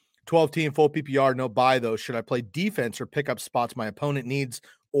course. 12-team, full PPR, no buy, though. Should I play defense or pick up spots my opponent needs,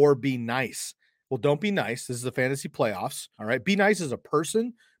 or be nice? Well, don't be nice. This is the fantasy playoffs, all right? Be nice as a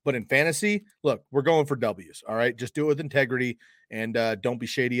person, but in fantasy, look, we're going for W's, all right? Just do it with integrity, and don't be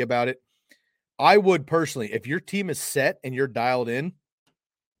shady about it. I would personally, if your team is set and you're dialed in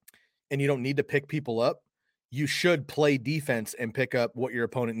and you don't need to pick people up, you should play defense and pick up what your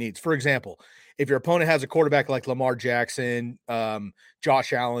opponent needs. For example, if your opponent has a quarterback like Lamar Jackson,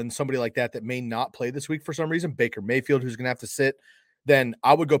 Josh Allen, somebody like that that may not play this week for some reason, Baker Mayfield, who's going to have to sit, then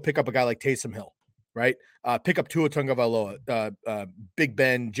I would go pick up a guy like Taysom Hill, right? Pick up Tua Tagovailoa, Big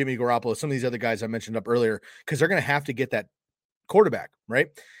Ben, Jimmy Garoppolo, some of these other guys I mentioned up earlier, because they're going to have to get that quarterback, right?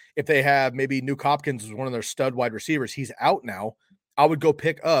 If they have maybe Nuke Hopkins as one of their stud wide receivers, he's out now, I would go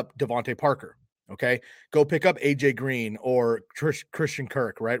pick up Devontae Parker, okay? Go pick up AJ Green or Christian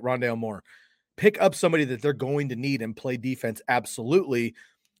Kirk, right? Rondale Moore. Pick up somebody that they're going to need and play defense, absolutely.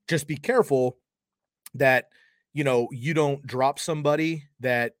 Just be careful that, you know, you don't drop somebody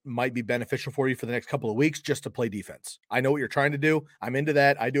that might be beneficial for you for the next couple of weeks just to play defense. I know what you're trying to do. I'm into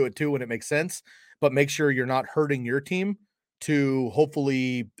that. I do it too when it makes sense, but make sure you're not hurting your team to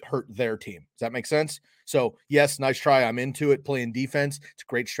hopefully hurt their team. Does that make sense? So yes, nice try. I'm into it, playing defense. It's a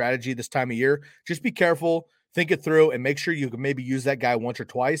great strategy this time of year. Just be careful, think it through, and make sure you can maybe use that guy once or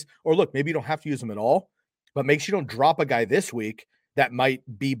twice. Or look, maybe you don't have to use him at all, but make sure you don't drop a guy this week that might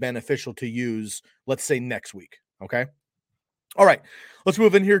be beneficial to use, let's say next week. Okay. All right. Let's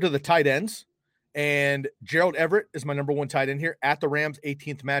move in here to the tight ends. And Gerald Everett is my number one tight end here at the Rams,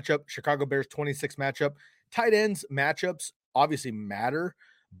 18th matchup, Chicago Bears, 26th matchup. Tight ends matchups obviously matter,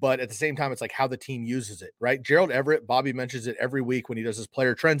 but at the same time, it's like how the team uses it, right? Gerald Everett, Bobby mentions it every week when he does his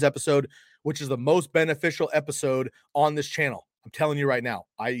player trends episode, which is the most beneficial episode on this channel. I'm telling you right now,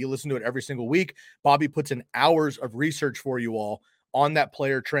 you listen to it every single week. Bobby puts in hours of research for you all on that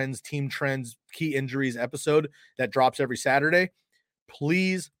player trends, team trends, key injuries episode that drops every Saturday.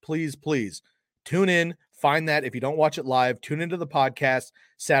 Please, please, please tune in. Find that. If you don't watch it live, tune into the podcast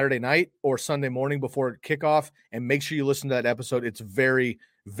Saturday night or Sunday morning before kickoff, and make sure you listen to that episode. It's very,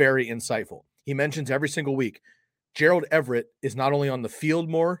 very insightful. He mentions every single week Gerald Everett is not only on the field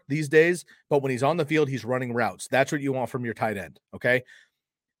more these days, but when he's on the field, he's running routes. That's what you want from your tight end, okay?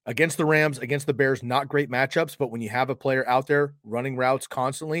 Against the Rams, against the Bears, not great matchups, but when you have a player out there running routes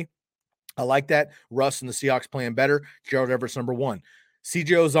constantly, I like that. Russ and the Seahawks playing better. Gerald Everett's number one. CJ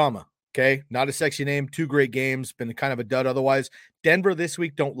Uzomah, okay? Not a sexy name. 2 great games. Been kind of a dud otherwise. Denver this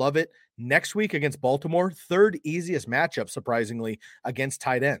week, don't love it. Next week against Baltimore, 3rd easiest matchup, surprisingly, against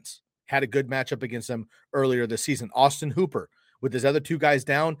tight ends. Had a good matchup against them earlier this season. Austin Hooper, with his other 2 guys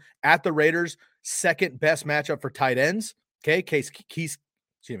down at the Raiders, 2nd best matchup for tight ends. Okay, Case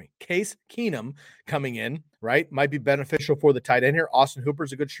Keenum coming in, right? Might be beneficial for the tight end here. Austin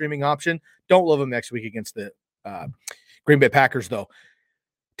Hooper's a good streaming option. Don't love him next week against the Green Bay Packers, though.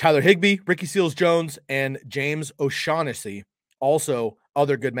 Tyler Higbee, Ricky Seals-Jones, and James O'Shaughnessy, also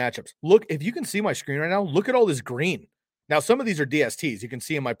other good matchups. Look, if you can see my screen right now, look at all this green. Now, some of these are DSTs. You can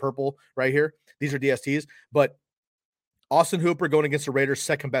see in my purple right here. These are DSTs, but Austin Hooper going against the Raiders,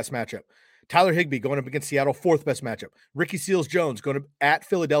 2nd best matchup. Tyler Higbee going up against Seattle, 4th best matchup. Ricky Seals-Jones going at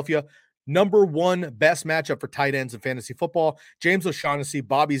Philadelphia, number 1 best matchup for tight ends in fantasy football. James O'Shaughnessy,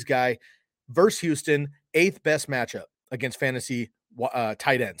 Bobby's guy, versus Houston, 8th best matchup against fantasy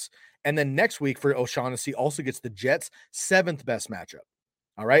tight ends. And then next week for O'Shaughnessy also gets the Jets, 7th best matchup.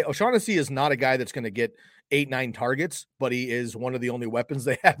 All right. O'Shaughnessy is not a guy that's going to get 8-9 targets, but he is one of the only weapons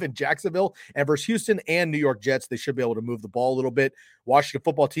they have in Jacksonville. And versus Houston and New York Jets, they should be able to move the ball a little bit. Washington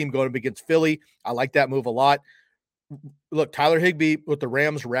football team going up against Philly. I like that move a lot. Look, Tyler Higbee with the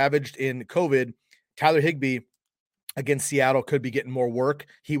Rams ravaged in COVID. Tyler Higbee against Seattle could be getting more work.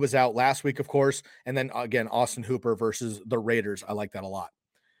 He was out last week, of course. And then again, Austin Hooper versus the Raiders. I like that a lot.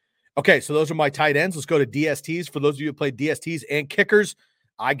 Okay, so those are my tight ends. Let's go to DSTs. For those of you who play DSTs and kickers,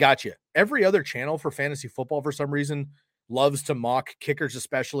 I got you. Every other channel for fantasy football, for some reason, loves to mock kickers,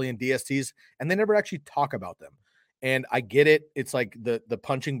 especially in DSTs, and they never actually talk about them. And I get it. It's like the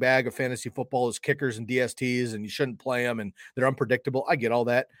punching bag of fantasy football is kickers and DSTs, and you shouldn't play them, and they're unpredictable. I get all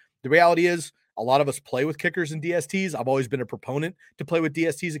that. The reality is a lot of us play with kickers and DSTs. I've always been a proponent to play with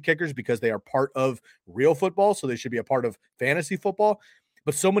DSTs and kickers because they are part of real football, so they should be a part of fantasy football.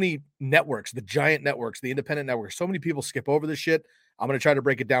 But so many networks, the giant networks, the independent networks, so many people skip over this shit. I'm going to try to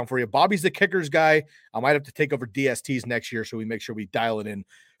break it down for you. Bobby's the kickers guy. I might have to take over DSTs next year, so we make sure we dial it in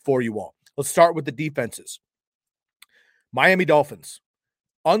for you all. Let's start with the defenses. Miami Dolphins.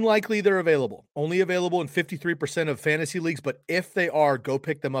 Unlikely they're available. Only available in 53% of fantasy leagues, but if they are, go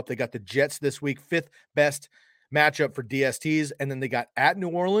pick them up. They got the Jets this week, 5th best matchup for DSTs, and then they got at New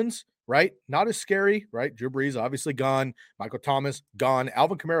Orleans, right? Not as scary, right? Drew Brees obviously gone. Michael Thomas gone.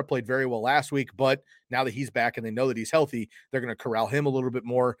 Alvin Kamara played very well last week, but now that he's back and they know that he's healthy, they're going to corral him a little bit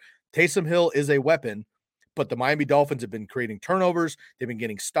more. Taysom Hill is a weapon, but the Miami Dolphins have been creating turnovers. They've been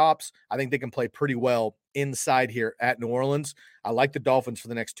getting stops. I think they can play pretty well inside here at New Orleans. I like the Dolphins for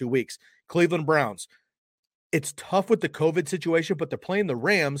the next 2 weeks. Cleveland Browns. It's tough with the COVID situation, but they're playing the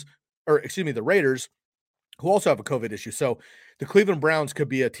Raiders, who also have a COVID issue. So the Cleveland Browns could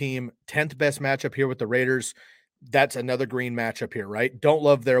be a team, 10th best matchup here with the Raiders. That's another green matchup here, right? Don't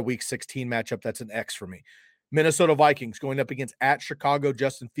love their week 16 matchup. That's an X for me. Minnesota Vikings going up against at Chicago,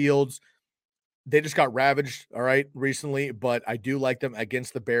 Justin Fields. They just got ravaged, all right, recently, but I do like them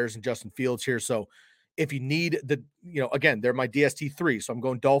against the Bears and Justin Fields here. So if you need again, they're my DST3. So I'm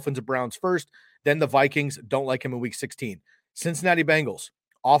going Dolphins and Browns first, then the Vikings. Don't like him in week 16. Cincinnati Bengals,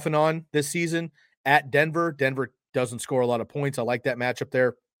 off and on this season. At Denver, Denver doesn't score a lot of points. I like that matchup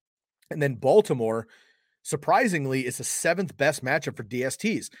there. And then Baltimore, surprisingly, is the 7th best matchup for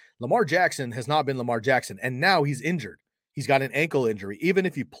DSTs. Lamar Jackson has not been Lamar Jackson, and now he's injured. He's got an ankle injury. Even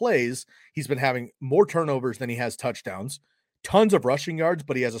if he plays, he's been having more turnovers than he has touchdowns, tons of rushing yards,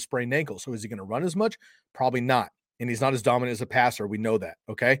 but he has a sprained ankle. So is he going to run as much? Probably not. And he's not as dominant as a passer. We know that.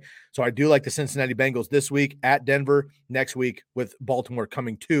 Okay. So I do like the Cincinnati Bengals this week at Denver, next week with Baltimore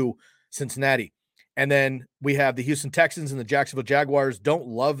coming to Cincinnati. And then we have the Houston Texans and the Jacksonville Jaguars. Don't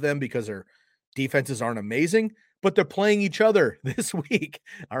love them because their defenses aren't amazing, but they're playing each other this week.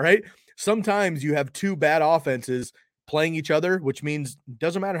 All right. Sometimes you have 2 bad offenses playing each other, which means it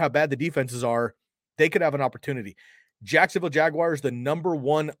doesn't matter how bad the defenses are, they could have an opportunity. Jacksonville Jaguars, the number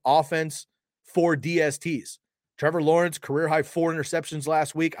 1 offense for DSTs. Trevor Lawrence, career high 4 interceptions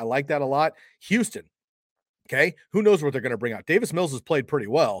last week. I like that a lot. Houston. Okay. Who knows what they're going to bring out? Davis Mills has played pretty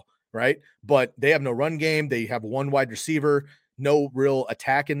well, right? But they have no run game. They have 1 wide receiver, no real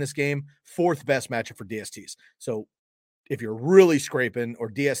attack in this game. 4th best matchup for DSTs. So if you're really scraping or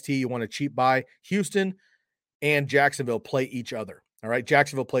DST, you want to cheap buy, Houston and Jacksonville play each other. All right.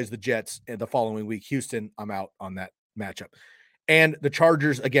 Jacksonville plays the Jets the following week. Houston, I'm out on that matchup. And the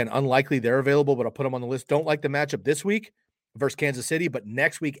Chargers, again, unlikely they're available, but I'll put them on the list. Don't like the matchup this week versus Kansas City, but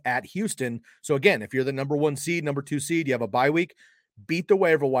next week at Houston. So again, if you're the number 1 seed, number 2 seed, you have a bye week, beat the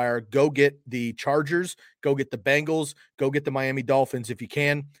waiver wire, go get the Chargers, go get the Bengals, go get the Miami Dolphins if you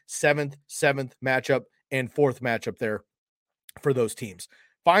can. Seventh matchup and 4th matchup there for those teams.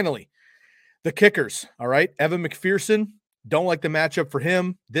 Finally, the kickers, all right? Evan McPherson, don't like the matchup for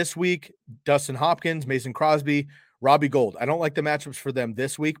him this week. Dustin Hopkins, Mason Crosby, Robbie Gould. I don't like the matchups for them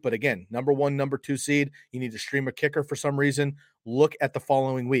this week, but again, number 1, number 2 seed, you need to stream a kicker for some reason. Look at the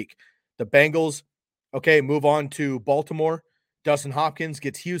following week. The Bengals, okay, move on to Baltimore. Dustin Hopkins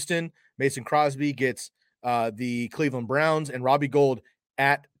gets Houston. Mason Crosby gets the Cleveland Browns, and Robbie Gould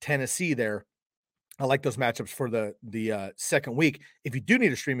at Tennessee there. I like those matchups for the second week. If you do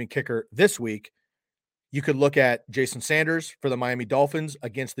need a streaming kicker this week, you could look at Jason Sanders for the Miami Dolphins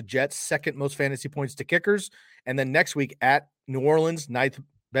against the Jets, 2nd most fantasy points to kickers. And then next week at New Orleans, 9th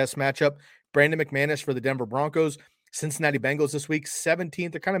best matchup. Brandon McManus for the Denver Broncos. Cincinnati Bengals this week,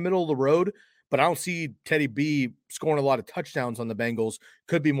 17th. They're kind of middle of the road, but I don't see Teddy B scoring a lot of touchdowns on the Bengals.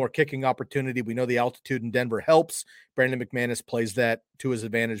 Could be more kicking opportunity. We know the altitude in Denver helps. Brandon McManus plays that to his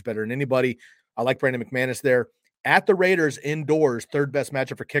advantage better than anybody. I like Brandon McManus there. At the Raiders indoors, 3rd best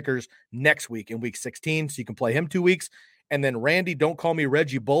matchup for kickers next week in week 16. So you can play him 2 weeks. And then Randy, don't call me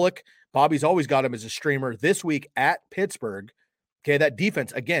Reggie Bullock. Bobby's always got him as a streamer this week at Pittsburgh. Okay, that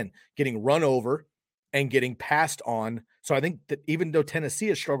defense, again, getting run over and getting passed on. So I think that even though Tennessee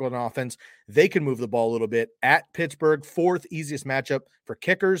has struggled on offense, they can move the ball a little bit. At Pittsburgh, 4th easiest matchup for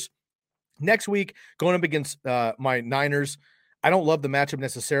kickers. Next week, going up against my Niners. I don't love the matchup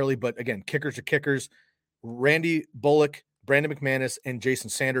necessarily, but again, kickers are kickers. Randy Bullock, Brandon McManus, and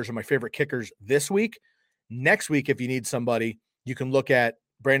Jason Sanders are my favorite kickers this week. Next week, if you need somebody, you can look at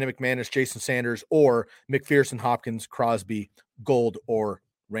Brandon McManus, Jason Sanders, or McPherson, Hopkins, Crosby, Gould, or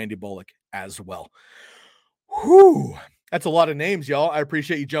Randy Bullock as well. Whew. That's a lot of names, y'all. I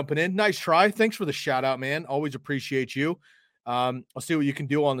appreciate you jumping in. Nice try. Thanks for the shout out, man. Always appreciate you. I'll see what you can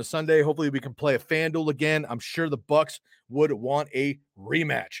do on the Sunday. Hopefully we can play a FanDuel again. I'm sure the Bucks would want a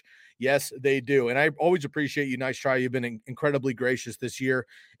rematch. Yes, they do. And I always appreciate you. Nice try. You've been incredibly gracious this year.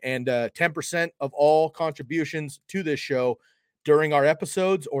 And 10% of all contributions to this show during our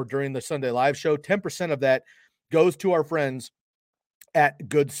episodes or during the Sunday live show, 10% of that goes to our friends at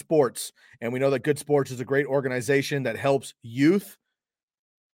Good Sports. And we know that Good Sports is a great organization that helps youth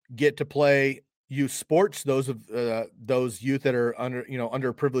get to play youth sports. Those youth that are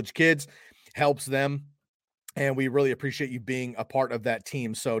underprivileged kids, helps them. And we really appreciate you being a part of that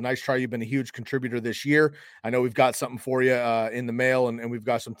team. So nice try. You've been a huge contributor this year. I know we've got something for you in the mail, and we've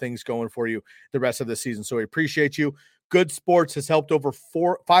got some things going for you the rest of the season. So we appreciate you. Good Sports has helped over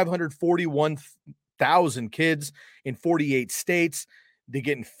 541,000 kids in 48 states. They're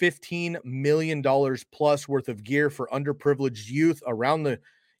getting $15 million plus worth of gear for underprivileged youth around the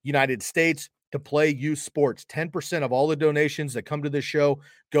United States to play youth sports. 10% of all the donations that come to this show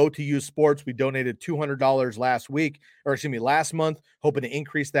go to youth sports. We donated $200 last month, hoping to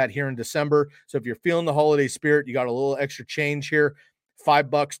increase that here in December. So if you're feeling the holiday spirit, you got a little extra change here, $5,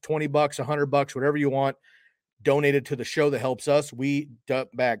 $20, $100, whatever you want, donated to the show that helps us. We dump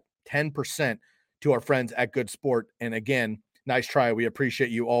back 10% to our friends at Good Sport. And again, nice try. We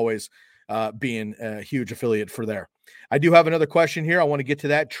appreciate you always being a huge affiliate for there. I do have another question here. I want to get to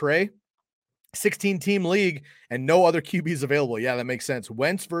that. Trey, 16-team league and no other QBs available. Yeah, that makes sense.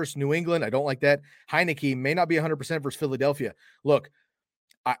 Wentz versus New England. I don't like that. Heineke may not be 100% versus Philadelphia. Look,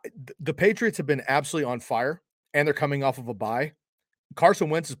 the Patriots have been absolutely on fire, and they're coming off of a bye. Carson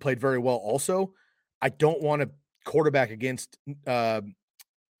Wentz has played very well also. I don't want a quarterback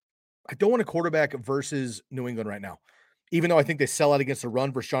versus New England right now, even though I think they sell out against the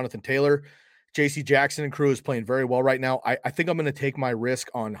run versus Jonathan Taylor. J.C. Jackson and crew is playing very well right now. I think I'm going to take my risk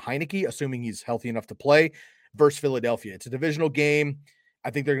on Heineke, assuming he's healthy enough to play, versus Philadelphia. It's a divisional game.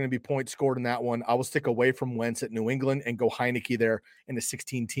 I think they're going to be points scored in that one. I will stick away from Wentz at New England and go Heineke there in the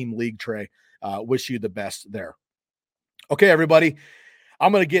 16-team league, Trey. Wish you the best there. Okay, everybody.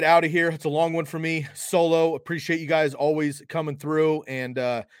 I'm going to get out of here. It's a long one for me. Solo. Appreciate you guys always coming through and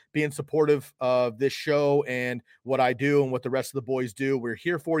being supportive of this show and what I do and what the rest of the boys do. We're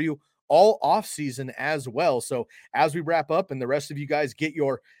here for you all off season as well. So as we wrap up and the rest of you guys get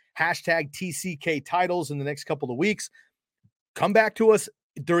your hashtag TCK titles in the next couple of weeks, come back to us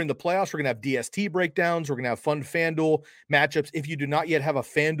during the playoffs. We're going to have DST breakdowns. We're going to have fun FanDuel matchups. If you do not yet have a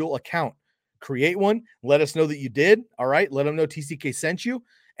FanDuel account, create one. Let us know that you did. All right. Let them know TCK sent you,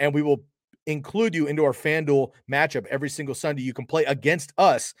 and we will include you into our FanDuel matchup every single Sunday. You can play against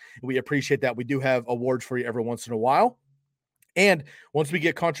us. We appreciate that. We do have awards for you every once in a while. And once we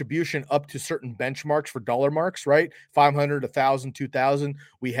get contribution up to certain benchmarks for dollar marks, right? 500, 1,000, 2,000,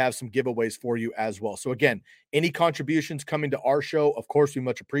 we have some giveaways for you as well. So again, any contributions coming to our show, of course, we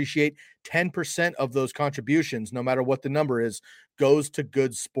much appreciate. 10% of those contributions, no matter what the number is, goes to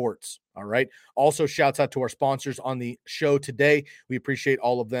good sports. All right. Also, shouts out to our sponsors on the show today. We appreciate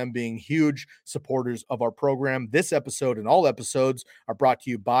all of them being huge supporters of our program. This episode and all episodes are brought to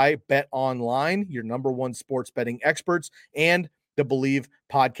you by Bet Online, your number one sports betting experts, and the Believe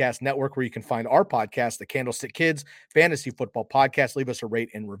Podcast Network, where you can find our podcast, the Candlestick Kids Fantasy Football Podcast. Leave us a rate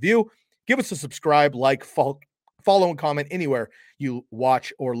and review. Give us a subscribe, like, follow and comment anywhere you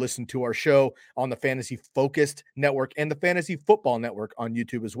watch or listen to our show on the Fantasy Focused Network and the Fantasy Football Network on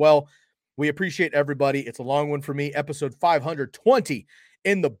YouTube as well. We appreciate everybody. It's a long one for me. Episode 520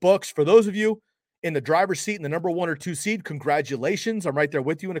 in the books. For those of you in the driver's seat in the number 1 or 2 seed, congratulations. I'm right there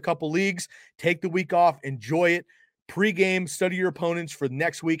with you in a couple leagues. Take the week off. Enjoy it. Pre-game, study your opponents for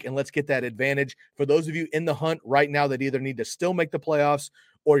next week, and let's get that advantage. For those of you in the hunt right now that either need to still make the playoffs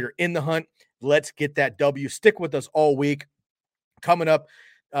or you're in the hunt, let's get that W. Stick with us all week. Coming up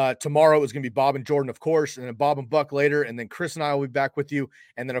tomorrow is going to be Bob and Jordan, of course, and then Bob and Buck later, and then Chris and I will be back with you,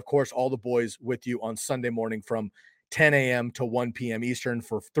 and then, of course, all the boys with you on Sunday morning from 10 a.m. to 1 p.m. Eastern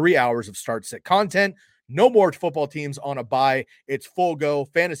for 3 hours of start-sit content. No more football teams on a bye. It's full go.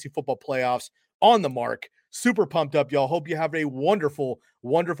 Fantasy football playoffs on the mark. Super pumped up, y'all. Hope you have a wonderful,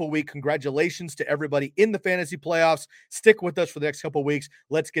 wonderful week. Congratulations to everybody in the fantasy playoffs. Stick with us for the next couple of weeks.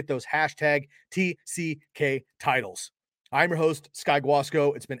 Let's get those hashtag TCK titles. I'm your host, Sky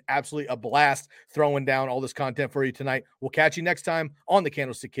Guasco. It's been absolutely a blast throwing down all this content for you tonight. We'll catch you next time on the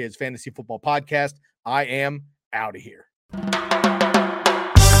Candlestick Kids Fantasy Football Podcast. I am out of here.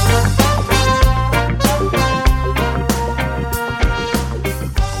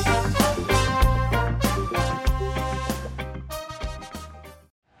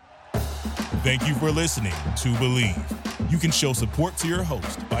 Thank you for listening to Believe. You can show support to your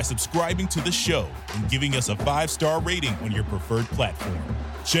host by subscribing to the show and giving us a 5-star rating on your preferred platform.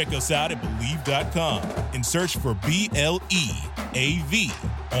 Check us out at Believe.com and search for BLEAV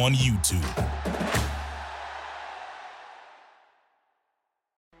on YouTube.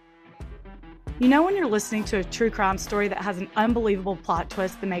 You know when you're listening to a true crime story that has an unbelievable plot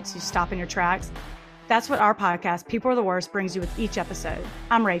twist that makes you stop in your tracks? That's what our podcast, People Are the Worst, brings you with each episode.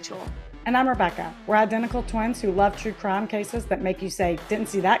 I'm Rachel. And I'm Rebecca. We're identical twins who love true crime cases that make you say, didn't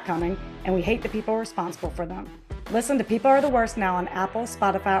see that coming, and we hate the people responsible for them. Listen to People Are the Worst now on Apple,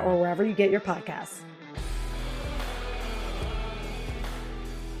 Spotify, or wherever you get your podcasts.